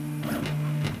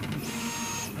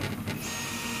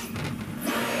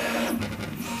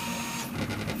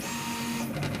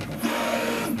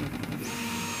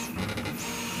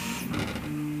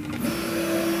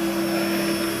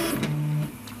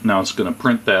 Now it's going to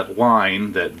print that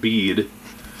line, that bead,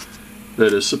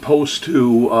 that is supposed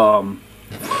to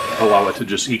allow it to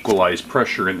just equalize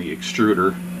pressure in the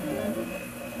extruder.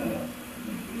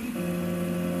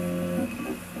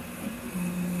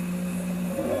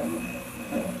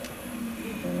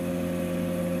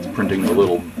 It's printing a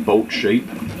little boat shape.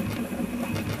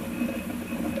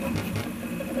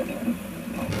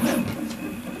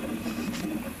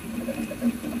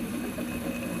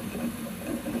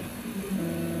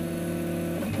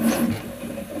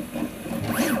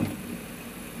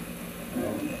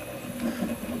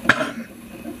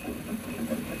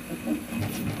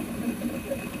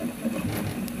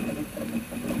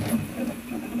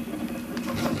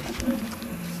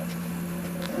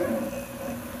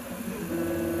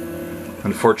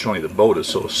 Unfortunately, the boat is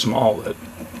so small that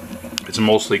it's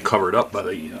mostly covered up by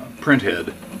the print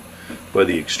head, by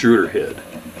the extruder head.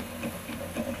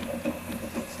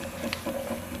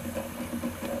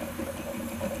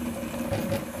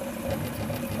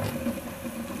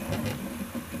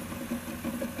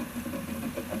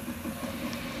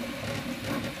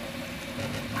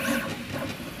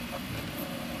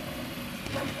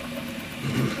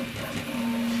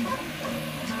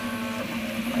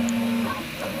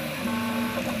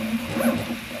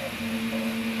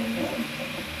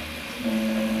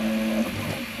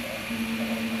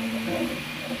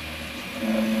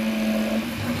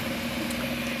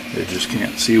 They just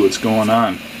can't see what's going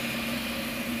on.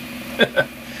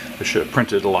 I should have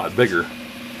printed a lot bigger.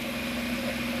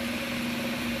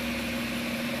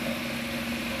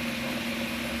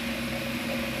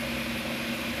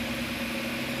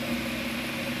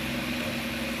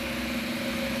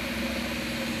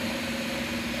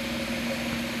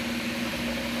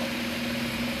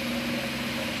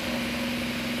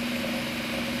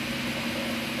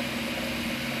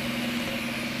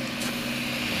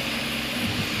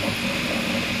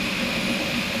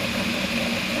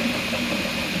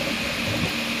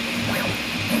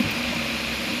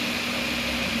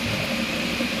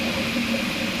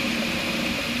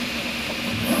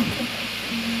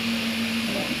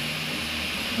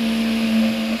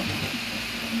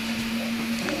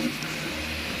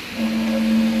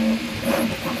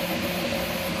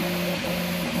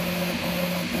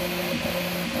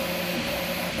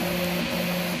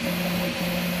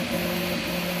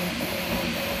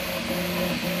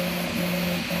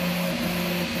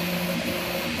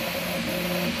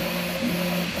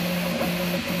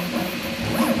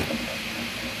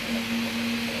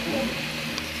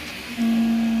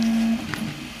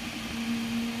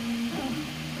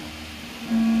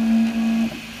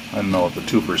 don't know what the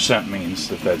 2%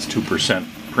 means, if that's 2%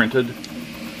 printed.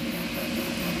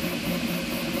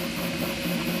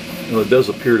 Well, it does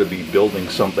appear to be building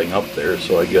something up there,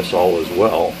 so I guess all is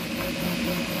well.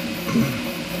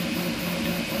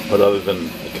 But other than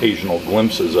occasional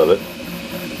glimpses of it,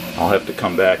 I'll have to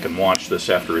come back and watch this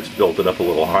after it's built it up a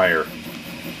little higher.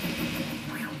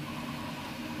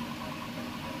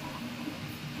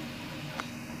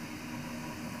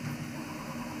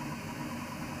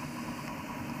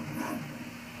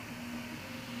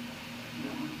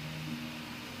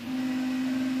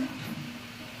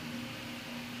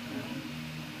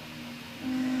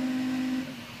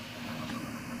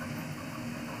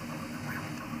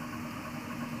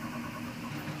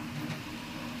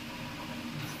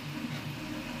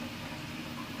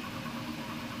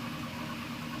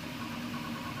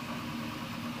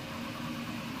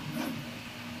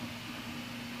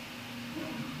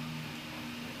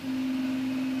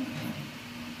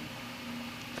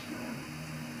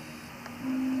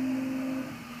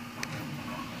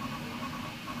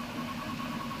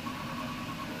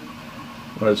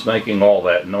 When it's making all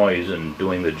that noise and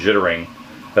doing the jittering,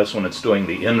 that's when it's doing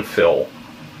the infill,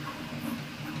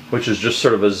 which is just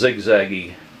sort of a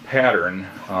zigzaggy pattern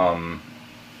on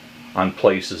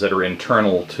places that are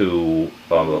internal to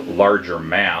a larger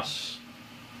mass.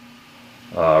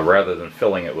 Rather than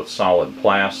filling it with solid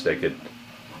plastic, it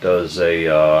does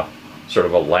a sort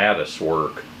of a lattice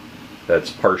work that's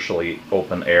partially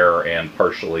open air and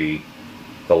partially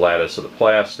the lattice of the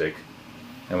plastic.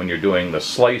 And when you're doing the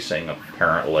slicing,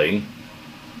 apparently,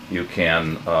 you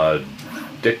can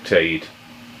dictate,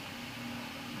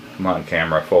 come on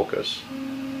camera, focus.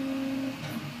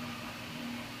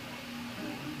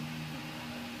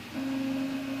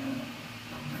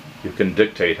 You can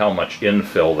dictate how much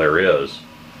infill there is.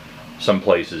 Some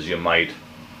places you might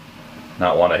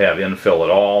not want to have infill at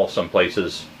all. Some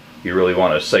places you really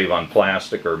want to save on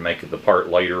plastic or make the part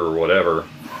lighter or whatever.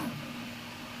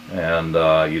 And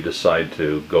you decide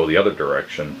to go the other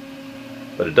direction.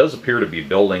 But it does appear to be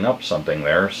building up something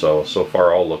there, so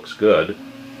far all looks good.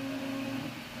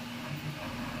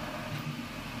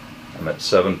 I'm at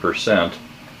 7%,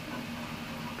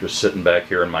 just sitting back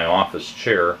here in my office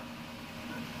chair,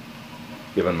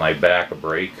 giving my back a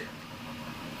break.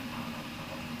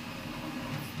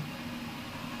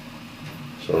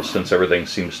 So since everything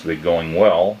seems to be going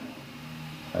well,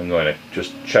 I'm going to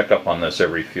just check up on this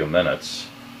every few minutes.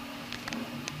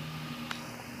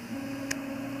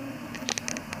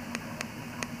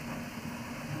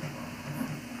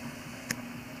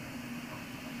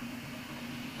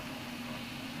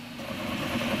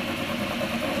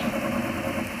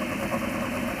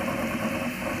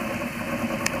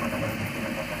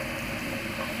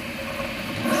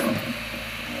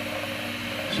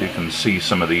 You can see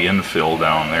some of the infill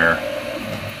down there.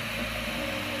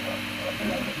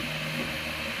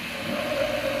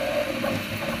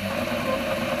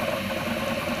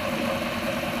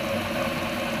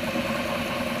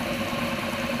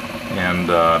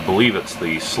 And I believe it's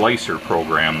the slicer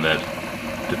program that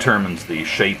determines the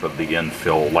shape of the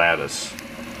infill lattice.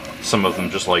 Some of them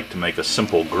just like to make a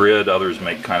simple grid, others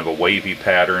make kind of a wavy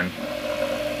pattern.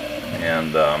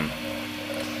 And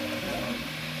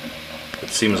it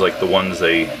seems like the ones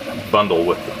they bundle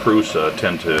with the Prusa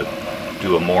tend to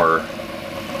do a more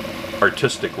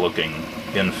artistic looking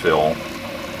infill.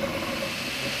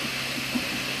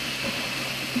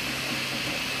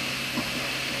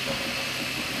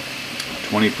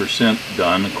 %20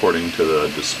 done according to the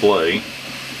display.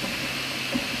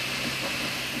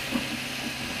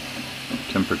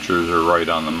 Temperatures are right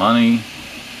on the money.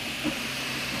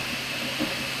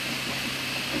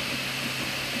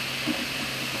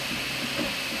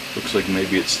 Looks like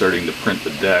maybe it's starting to print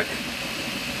the deck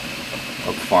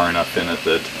up far enough in it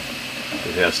that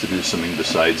it has to do something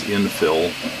besides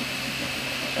infill.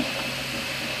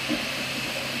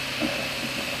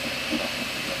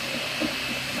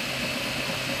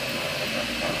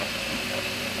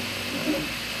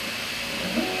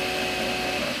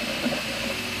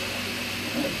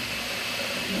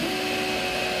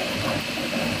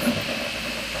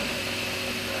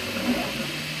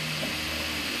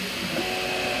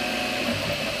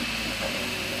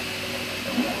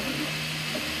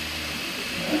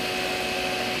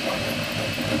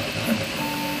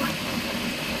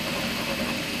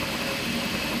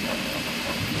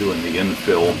 Doing the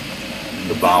infill in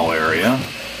the bow area. I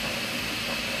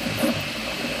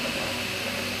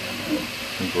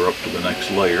think we're up to the next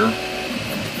layer.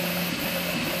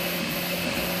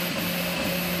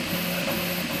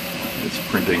 It's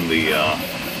printing the,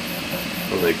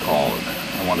 what do they call it?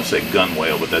 I want to say gun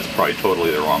whale, but that's probably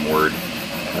totally the wrong word.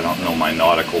 I don't know my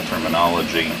nautical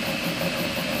terminology.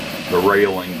 The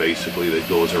railing basically that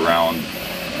goes around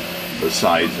the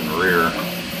sides and rear.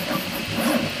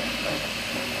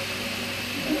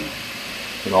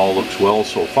 It all looks well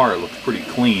so far. It looks pretty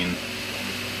clean.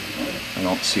 I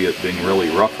don't see it being really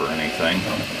rough or anything.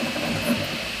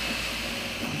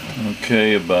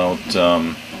 Okay, about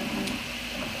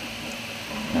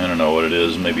I don't know what it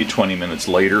is, maybe 20 minutes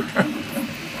later.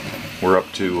 We're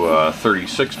up to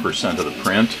 36% of the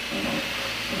print.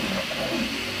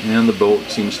 And the boat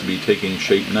seems to be taking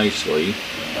shape nicely.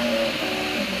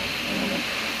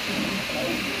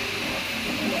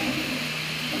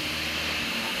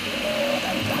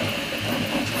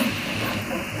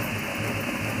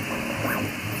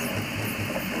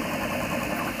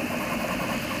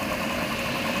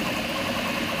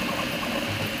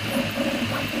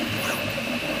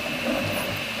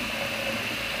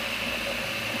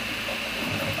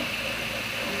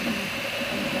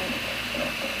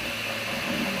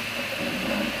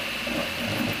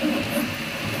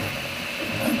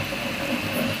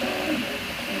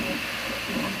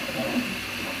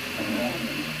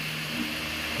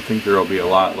 I think there will be a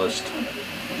lot less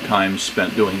time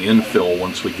spent doing infill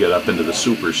once we get up into the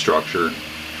superstructure,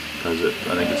 because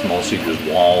I think it's mostly just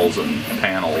walls and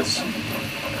panels.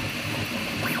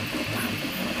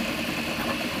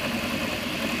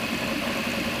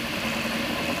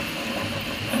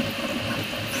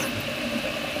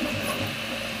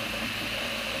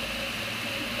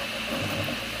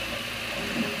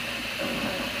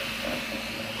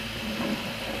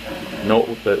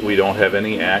 Note that we don't have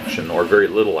any action, or very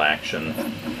little action,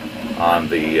 on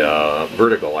the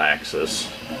vertical axis,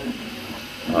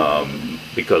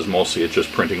 because mostly it's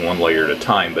just printing one layer at a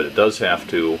time, but it does have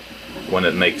to, when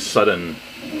it makes sudden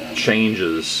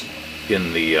changes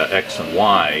in the X and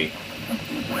Y,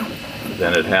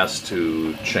 then it has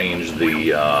to change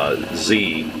the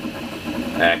Z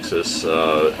axis,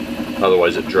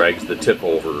 otherwise it drags the tip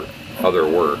over other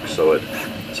work, so it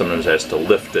sometimes has to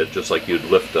lift it, just like you'd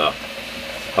lift a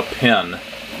pen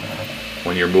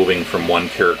when you're moving from one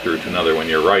character to another when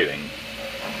you're writing.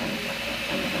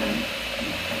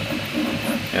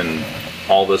 And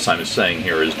all this I'm saying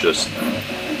here is just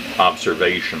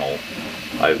observational.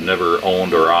 I've never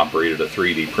owned or operated a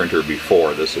 3D printer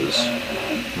before. This is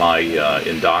my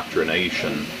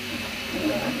indoctrination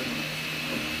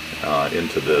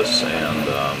into this, and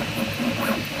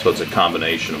so it's a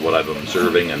combination of what I'm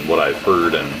observing and what I've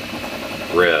heard and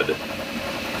read.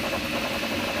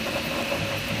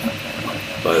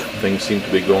 But things seem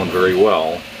to be going very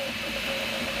well.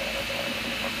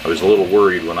 I was a little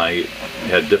worried when I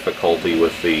had difficulty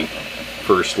with the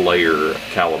first layer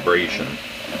calibration,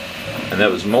 and that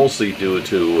was mostly due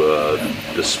to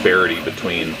disparity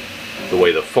between the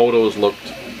way the photos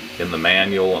looked in the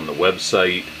manual and the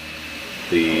website,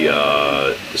 the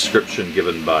description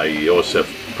given by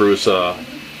Prusa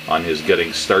on his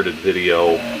getting started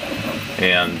video,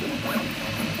 and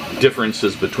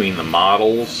differences between the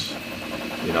models.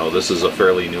 You know, this is a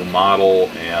fairly new model,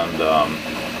 and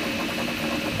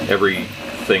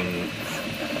everything,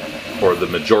 or the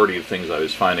majority of things I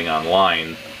was finding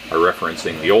online, are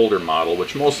referencing the older model,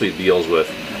 which mostly deals with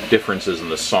differences in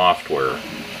the software.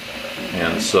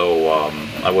 And so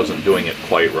I wasn't doing it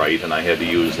quite right, and I had to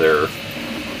use their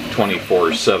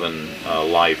 24/7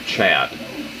 live chat,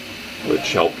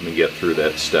 which helped me get through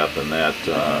that step, and that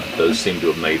does seem to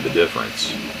have made the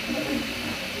difference.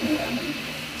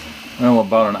 Well,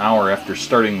 about an hour after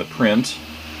starting the print,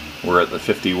 we're at the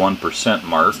 51%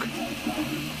 mark,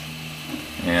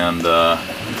 and I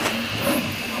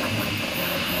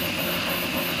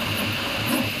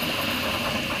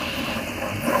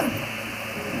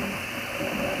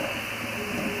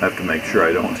have to make sure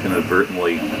I don't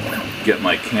inadvertently get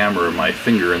my camera or my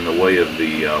finger in the way of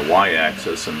the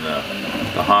Y-axis and the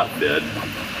hotbed.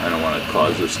 I don't want to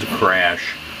cause this to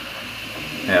crash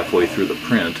halfway through the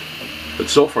print. But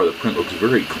so far the print looks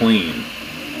very clean.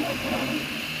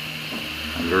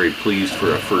 I'm very pleased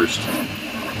for a first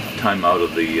time out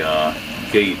of the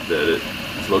gate that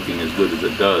it's looking as good as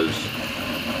it does.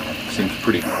 Seems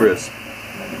pretty crisp.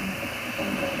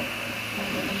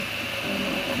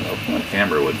 Well, if my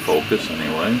camera would focus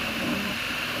anyway.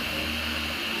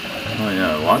 Oh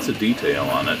yeah, lots of detail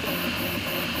on it.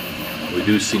 We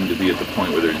do seem to be at the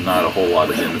point where there's not a whole lot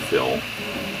of infill.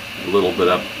 A little bit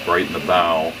up right in the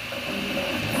bow.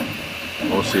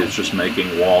 Mostly it's just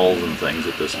making walls and things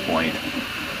at this point.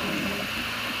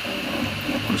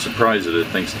 I'm surprised that it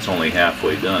thinks it's only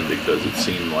halfway done, because it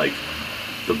seemed like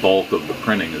the bulk of the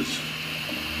printing has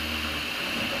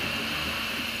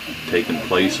taken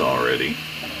place already.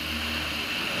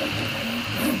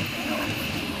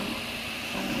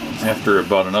 after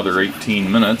about another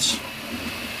 18 minutes.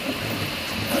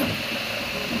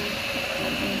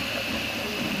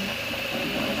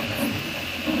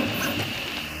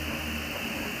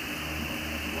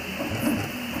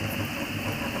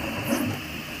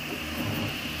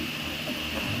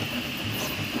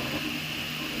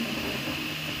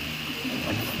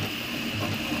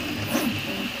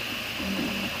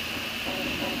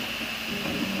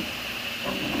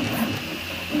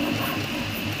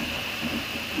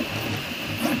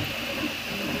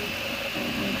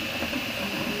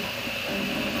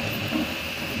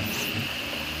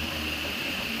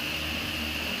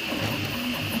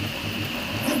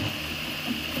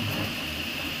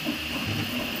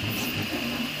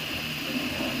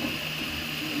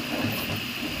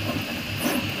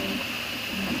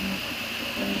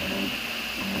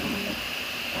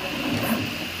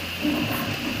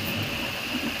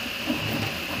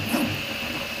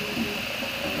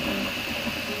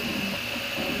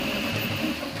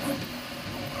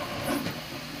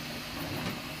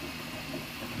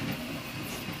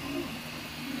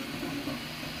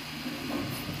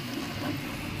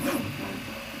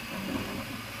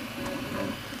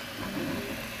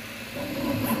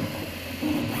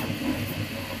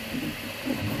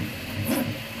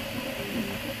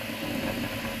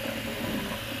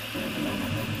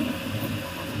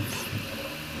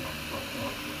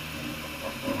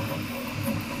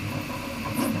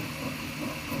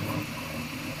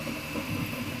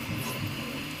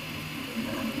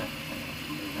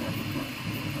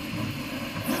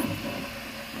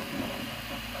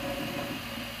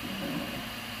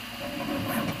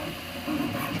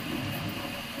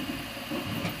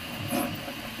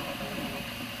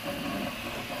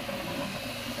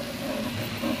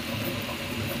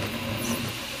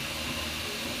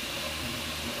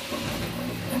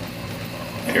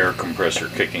 Air compressor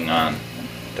kicking on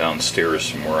downstairs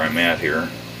from where I'm at here.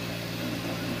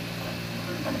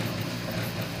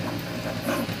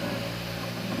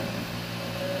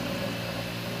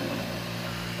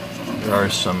 There are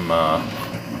some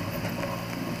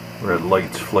red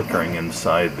lights flickering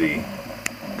inside the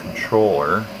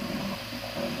controller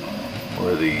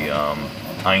or the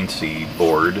INC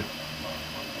board.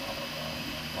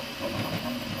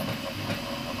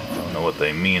 Don't know what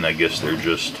they mean. I guess they're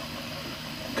just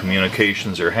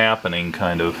communications are happening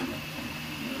kind of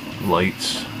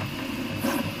lights.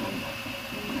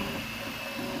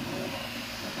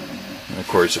 And of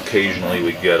course occasionally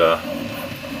we get a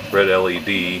red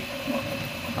LED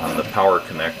on the power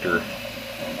connector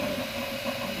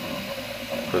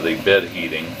for the bed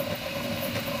heating.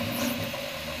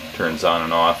 Turns on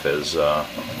and off as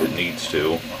it needs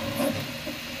to.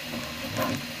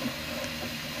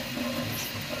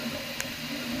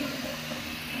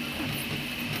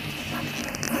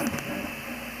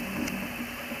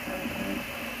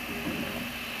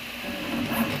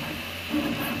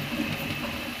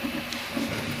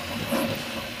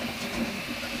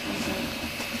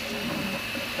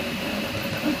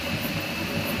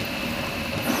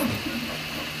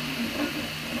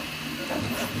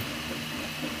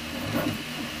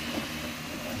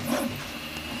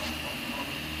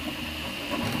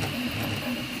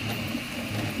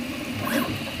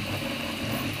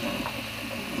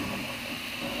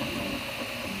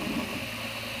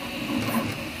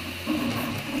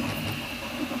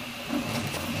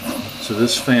 So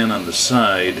this fan on the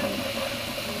side,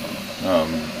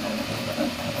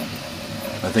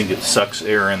 I think it sucks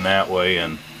air in that way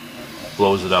and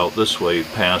blows it out this way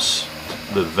past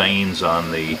the vanes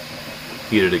on the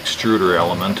heated extruder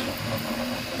element.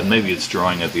 And maybe it's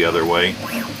drawing it the other way.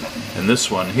 And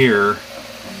this one here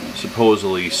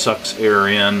supposedly sucks air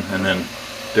in and then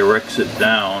directs it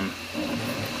down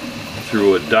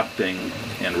through a ducting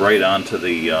and right onto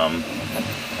the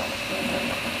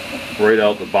right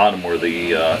out the bottom where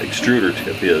the extruder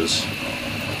tip is.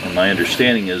 And my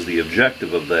understanding is the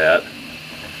objective of that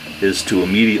is to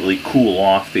immediately cool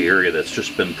off the area that's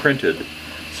just been printed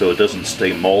so it doesn't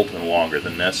stay molten longer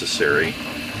than necessary.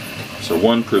 So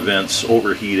one prevents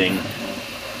overheating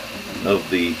of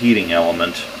the heating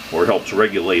element, or helps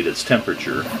regulate its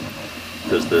temperature,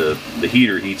 because the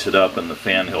heater heats it up and the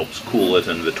fan helps cool it,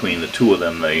 and between the two of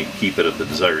them they keep it at the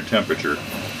desired temperature.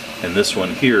 And this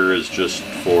one here is just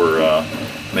for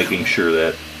making sure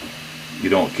that you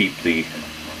don't keep the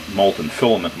molten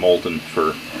filament molten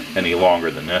for any longer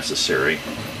than necessary.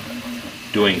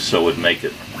 Doing so would make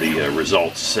it the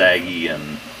results saggy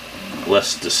and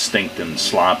less distinct and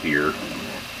sloppier.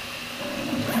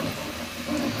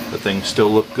 The things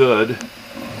still look good.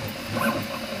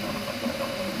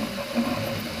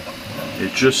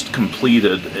 It just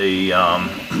completed a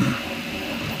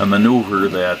a maneuver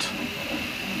that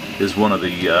is one of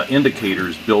the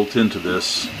indicators built into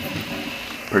this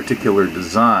particular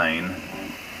design.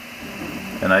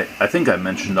 And I think I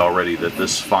mentioned already that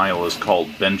this file is called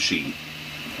Benchy.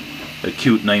 A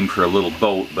cute name for a little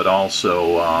boat, but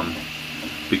also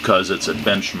because it's a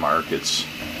benchmark. It's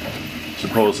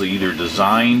supposedly either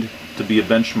designed to be a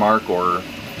benchmark or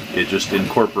it just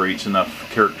incorporates enough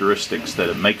characteristics that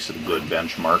it makes it a good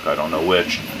benchmark. I don't know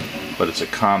which, but it's a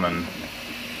common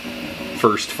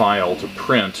first file to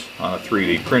print on a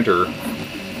 3D printer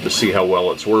to see how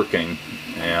well it's working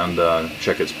and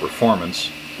check its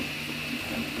performance.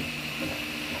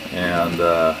 And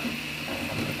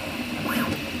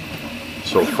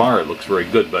so far it looks very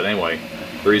good, but anyway,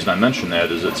 the reason I mention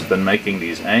that is it's been making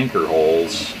these anchor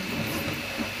holes,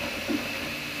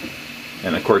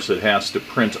 and of course it has to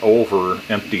print over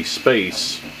empty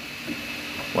space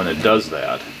when it does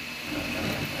that.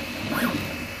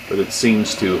 But it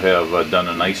seems to have done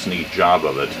a nice, neat job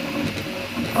of it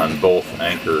on both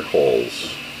anchor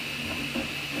holes.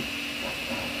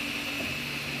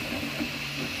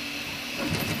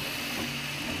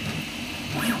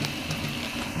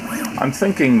 I'm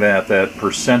thinking that that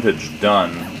percentage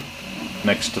done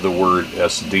next to the word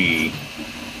SD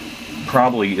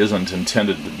probably isn't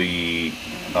intended to be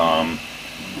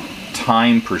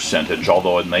time percentage,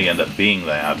 although it may end up being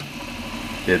that.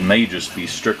 It may just be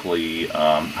strictly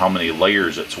how many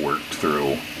layers it's worked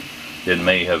through. It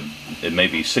may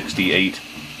be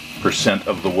 68%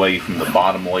 of the way from the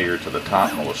bottom layer to the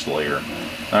topmost layer.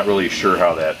 Not really sure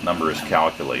how that number is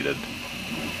calculated.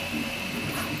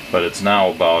 But it's now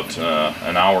about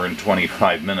an hour and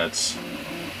 25 minutes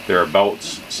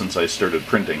thereabouts since I started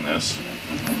printing this.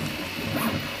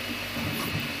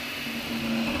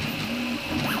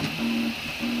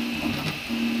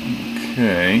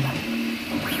 Okay,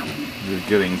 we're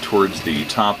getting towards the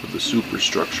top of the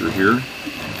superstructure here.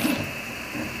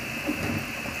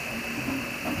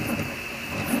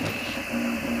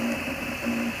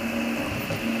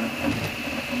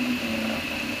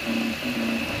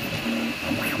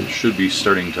 Should be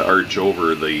starting to arch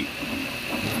over the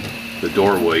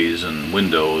doorways and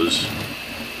windows.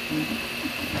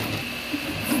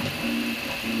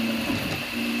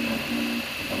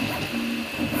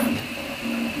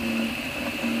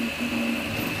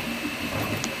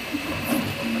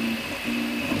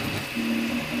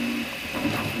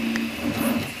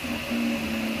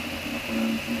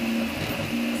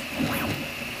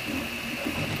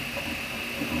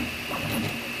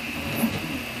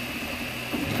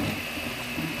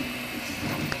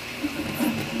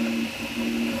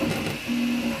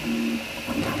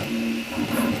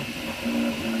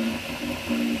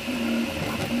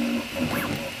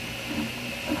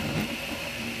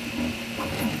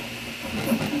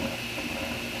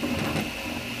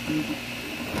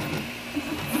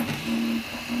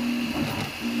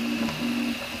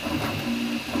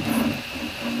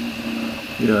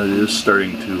 Yeah, it is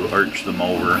starting to arch them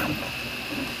over.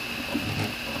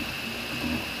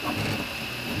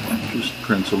 Just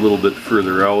prints a little bit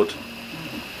further out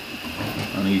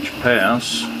on each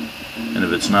pass, and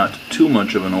if it's not too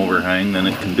much of an overhang, then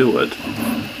it can do it.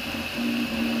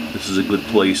 This is a good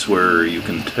place where you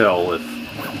can tell if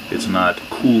it's not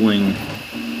cooling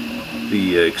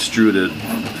the extruded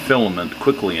filament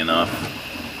quickly enough,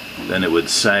 then it would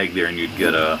sag there and you'd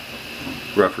get a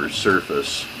rougher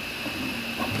surface.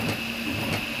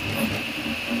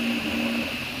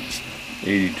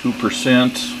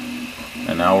 82%,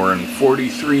 an hour and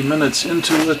 43 minutes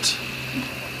into it,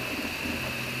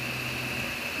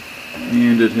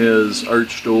 and it has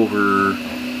arched over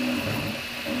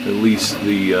at least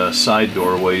the side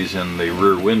doorways and the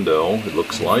rear window, it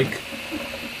looks like.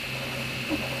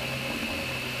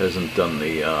 Hasn't done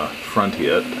the front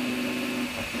yet,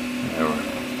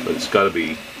 but it's got to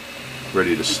be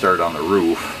ready to start on the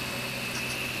roof.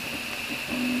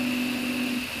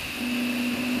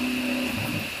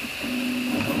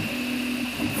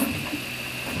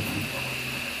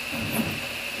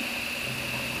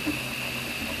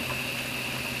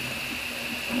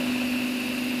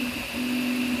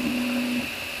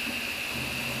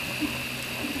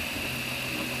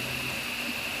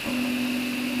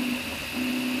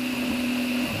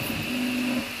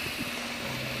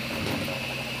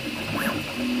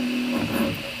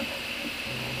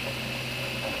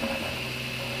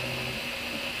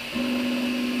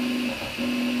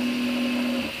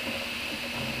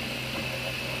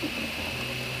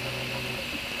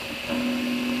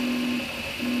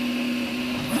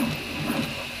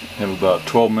 Have about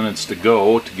 12 minutes to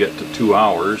go to get to 2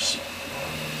 hours.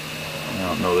 I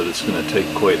don't know that it's going to take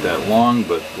quite that long,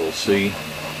 but we'll see.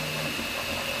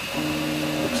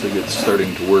 Looks Looks like it's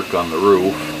starting to work on the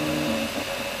roof.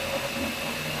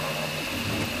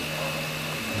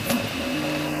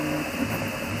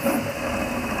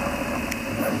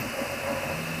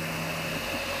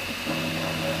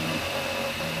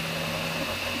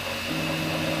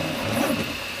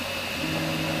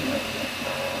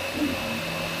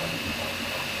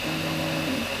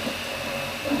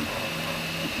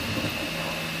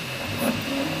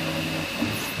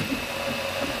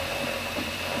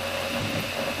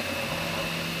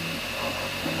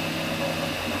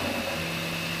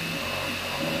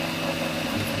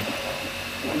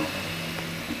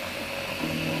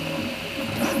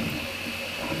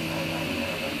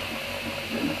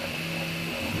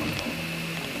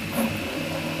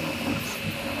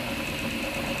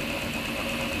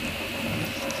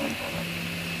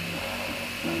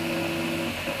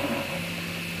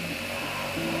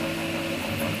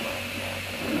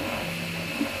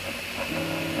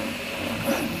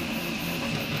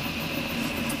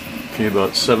 Okay,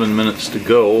 about 7 minutes to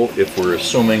go if we're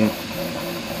assuming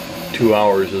 2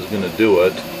 hours is going to do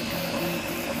it.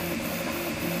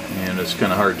 And it's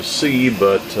kind of hard to see,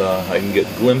 but I can get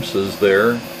glimpses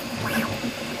there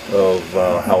of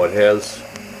how it has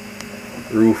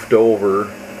roofed over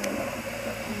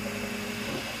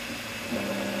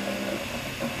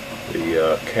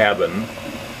the cabin.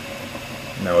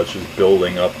 Now it's just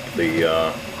building up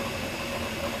the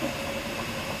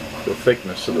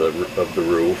thickness of the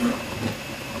roof,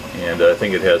 and I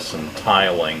think it has some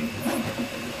tiling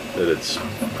that it's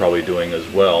probably doing as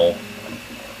well.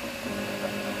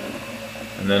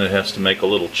 And then it has to make a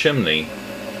little chimney.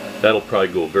 That'll probably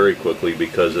go very quickly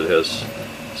because it has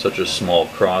such a small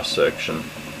cross section.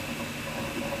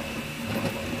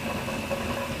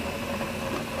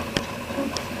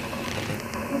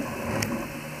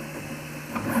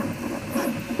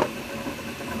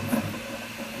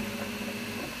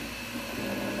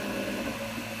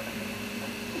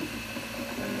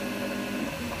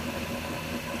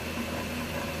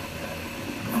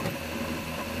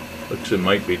 Looks it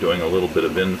might be doing a little bit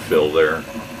of infill there.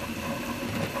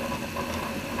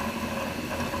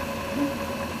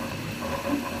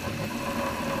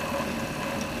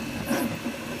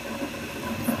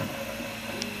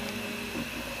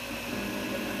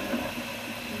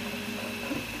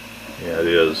 Yeah, it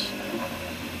is.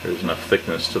 There's enough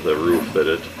thickness to the roof that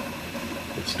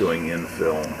it's doing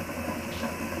infill.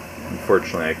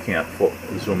 Unfortunately, I can't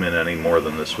zoom in any more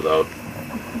than this without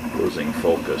losing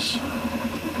focus.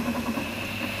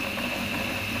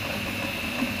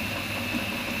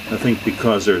 I think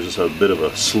because there's a bit of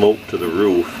a slope to the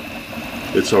roof,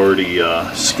 it's already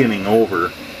skinning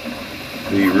over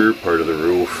the rear part of the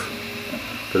roof,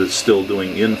 but it's still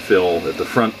doing infill at the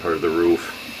front part of the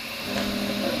roof.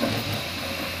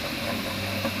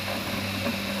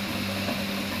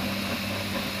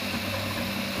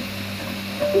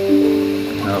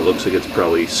 Now it looks like it's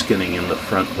probably skinning in the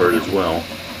front part as well,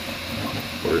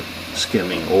 or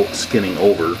skinning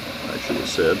over, I should have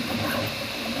said.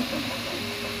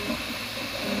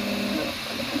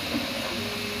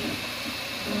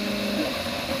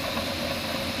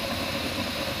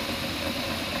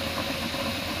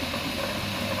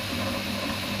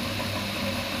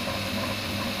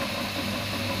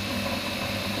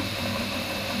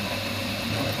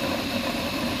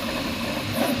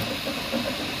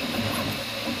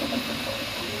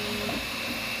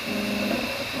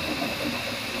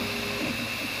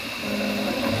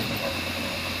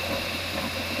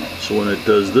 So when it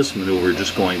does this maneuver,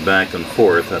 just going back and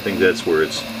forth, I think that's where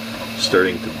it's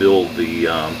starting to build the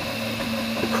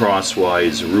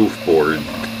crosswise roof board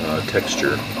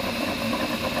texture.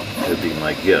 That'd be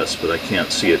my guess, but I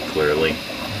can't see it clearly.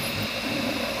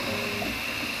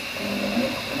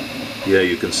 Yeah,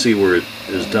 you can see where it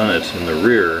has done it in the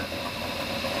rear.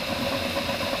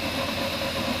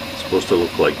 It's supposed to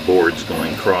look like boards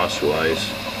going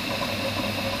crosswise.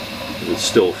 But it's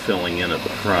still filling in at the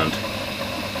front,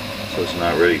 so it's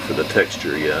not ready for the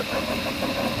texture yet.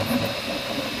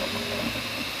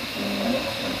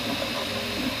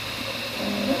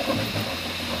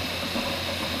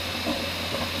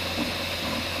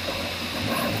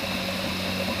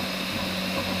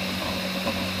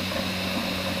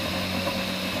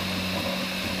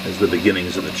 As the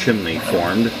beginnings of the chimney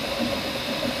formed,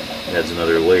 adds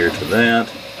another layer to that.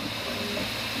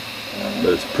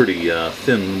 But it's pretty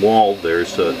thin walled there,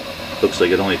 so it looks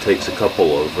like it only takes a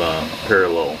couple of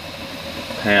parallel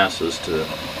passes to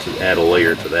add a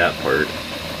layer to that part.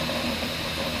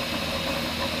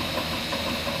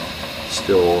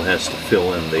 Still has to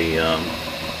fill in the a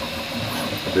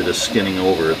bit of skinning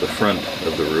over at the front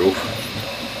of the roof,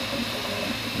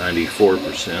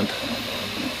 94%.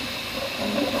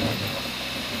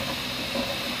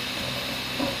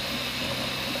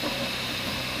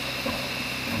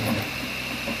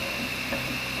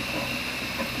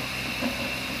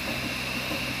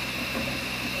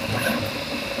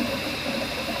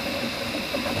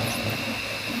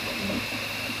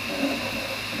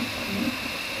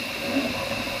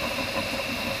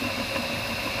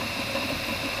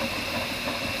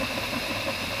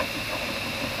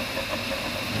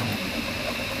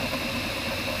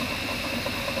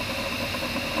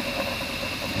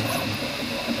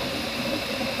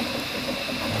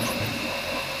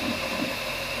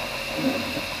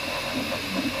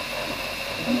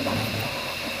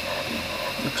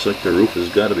 Looks like the roof has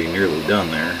got to be nearly done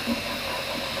there.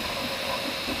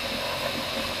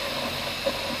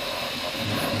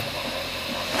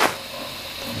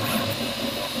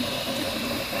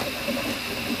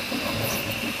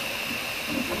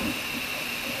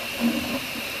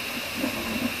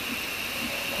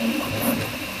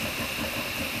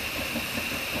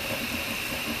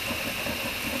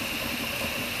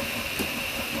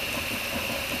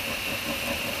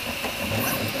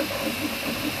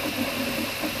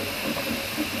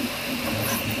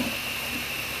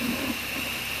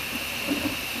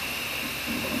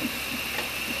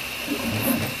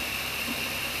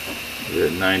 We're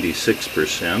at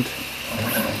 96%.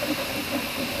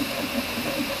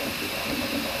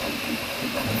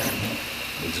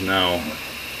 It's now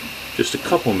just a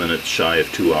couple minutes shy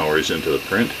of 2 hours into the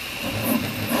print.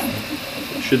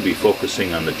 It should be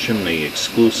focusing on the chimney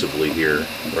exclusively here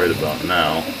right about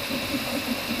now.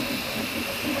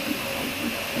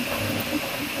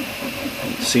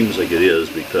 It seems like it is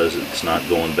because it's not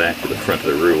going back to the front of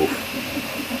the roof.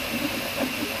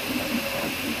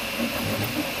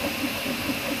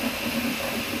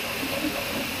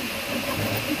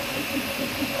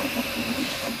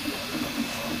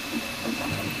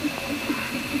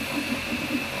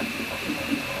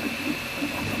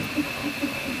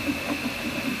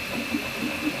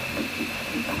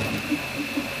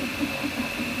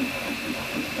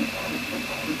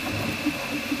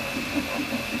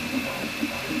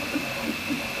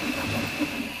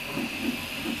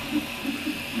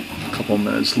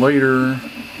 Minutes later,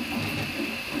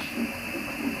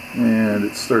 and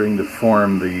it's starting to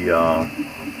form the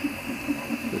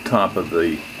top of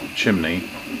the chimney.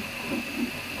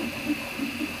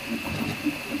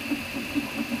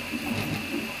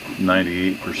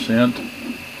 %.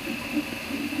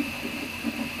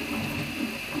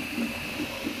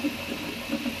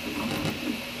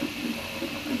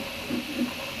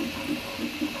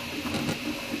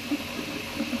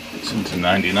 It's into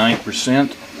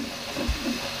 99%.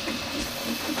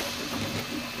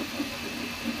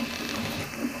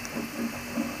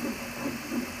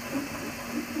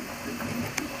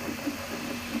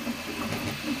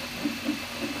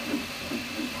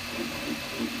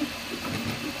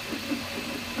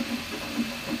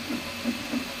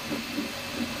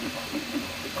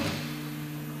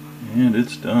 And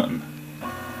it's done.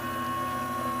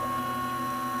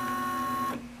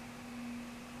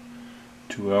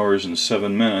 Two hours and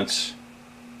 7 minutes.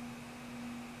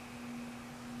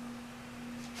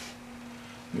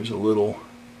 There's a little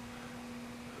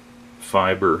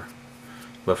fiber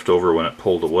left over when it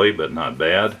pulled away, but not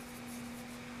bad.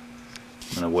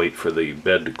 I'm going to wait for the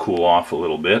bed to cool off a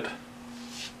little bit.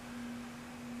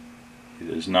 It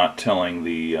is not telling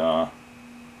the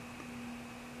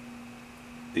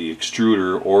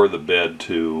extruder or the bed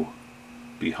to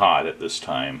be hot at this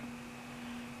time,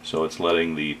 so it's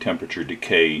letting the temperature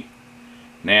decay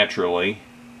naturally.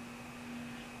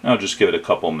 I'll just give it a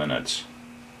couple minutes.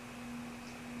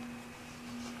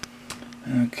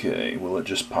 Okay, will it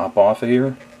just pop off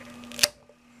here?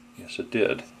 Yes, it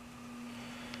did.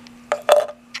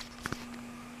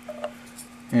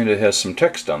 And it has some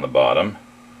text on the bottom,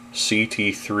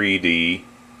 CT3D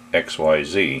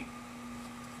XYZ,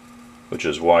 which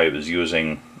is why it was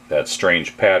using that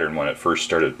strange pattern when it first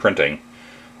started printing.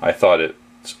 I thought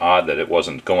it's odd that it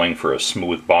wasn't going for a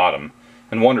smooth bottom,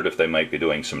 and wondered if they might be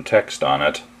doing some text on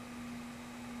it.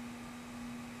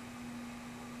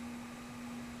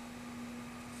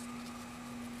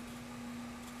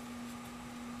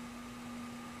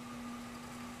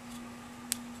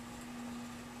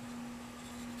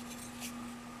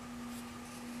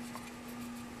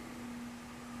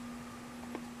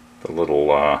 The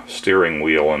little steering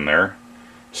wheel in there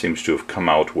seems to have come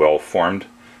out well formed.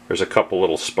 There's a couple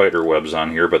little spider webs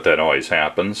on here, but that always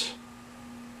happens.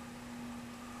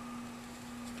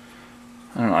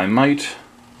 I don't know, I might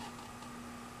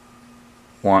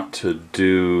want to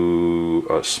do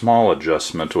a small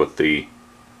adjustment with the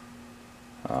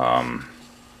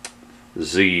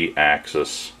Z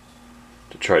axis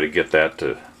to try to get that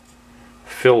to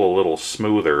feel a little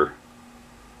smoother.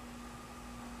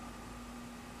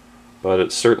 But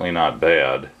it's certainly not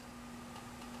bad.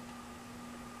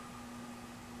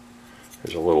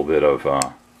 There's a little bit of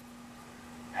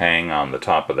hang on the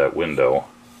top of that window.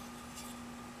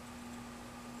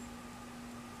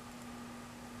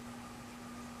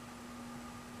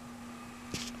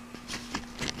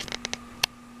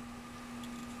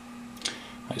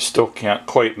 I still can't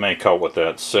quite make out what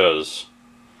that says,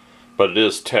 but it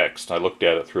is text. I looked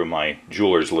at it through my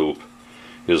jeweler's loupe.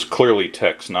 It is clearly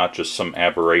text, not just some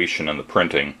aberration in the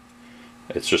printing.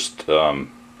 It's just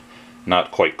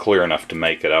not quite clear enough to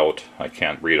make it out. I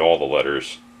can't read all the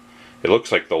letters. It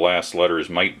looks like the last letters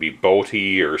might be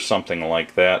Boaty or something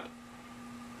like that,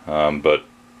 but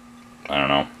I don't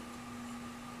know.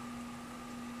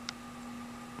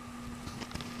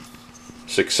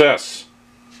 Success!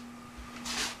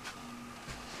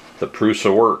 The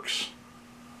Prusa works.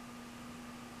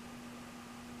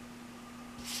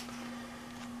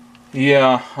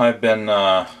 Yeah, I've been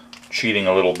cheating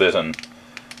a little bit and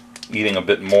eating a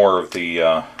bit more of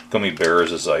the gummy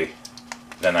bears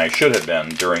than I should have been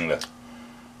during the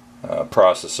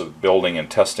process of building and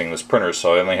testing this printer,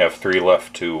 so I only have 3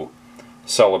 left to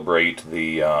celebrate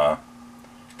the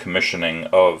commissioning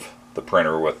of the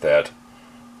printer with that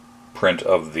print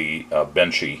of the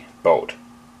Benchy boat.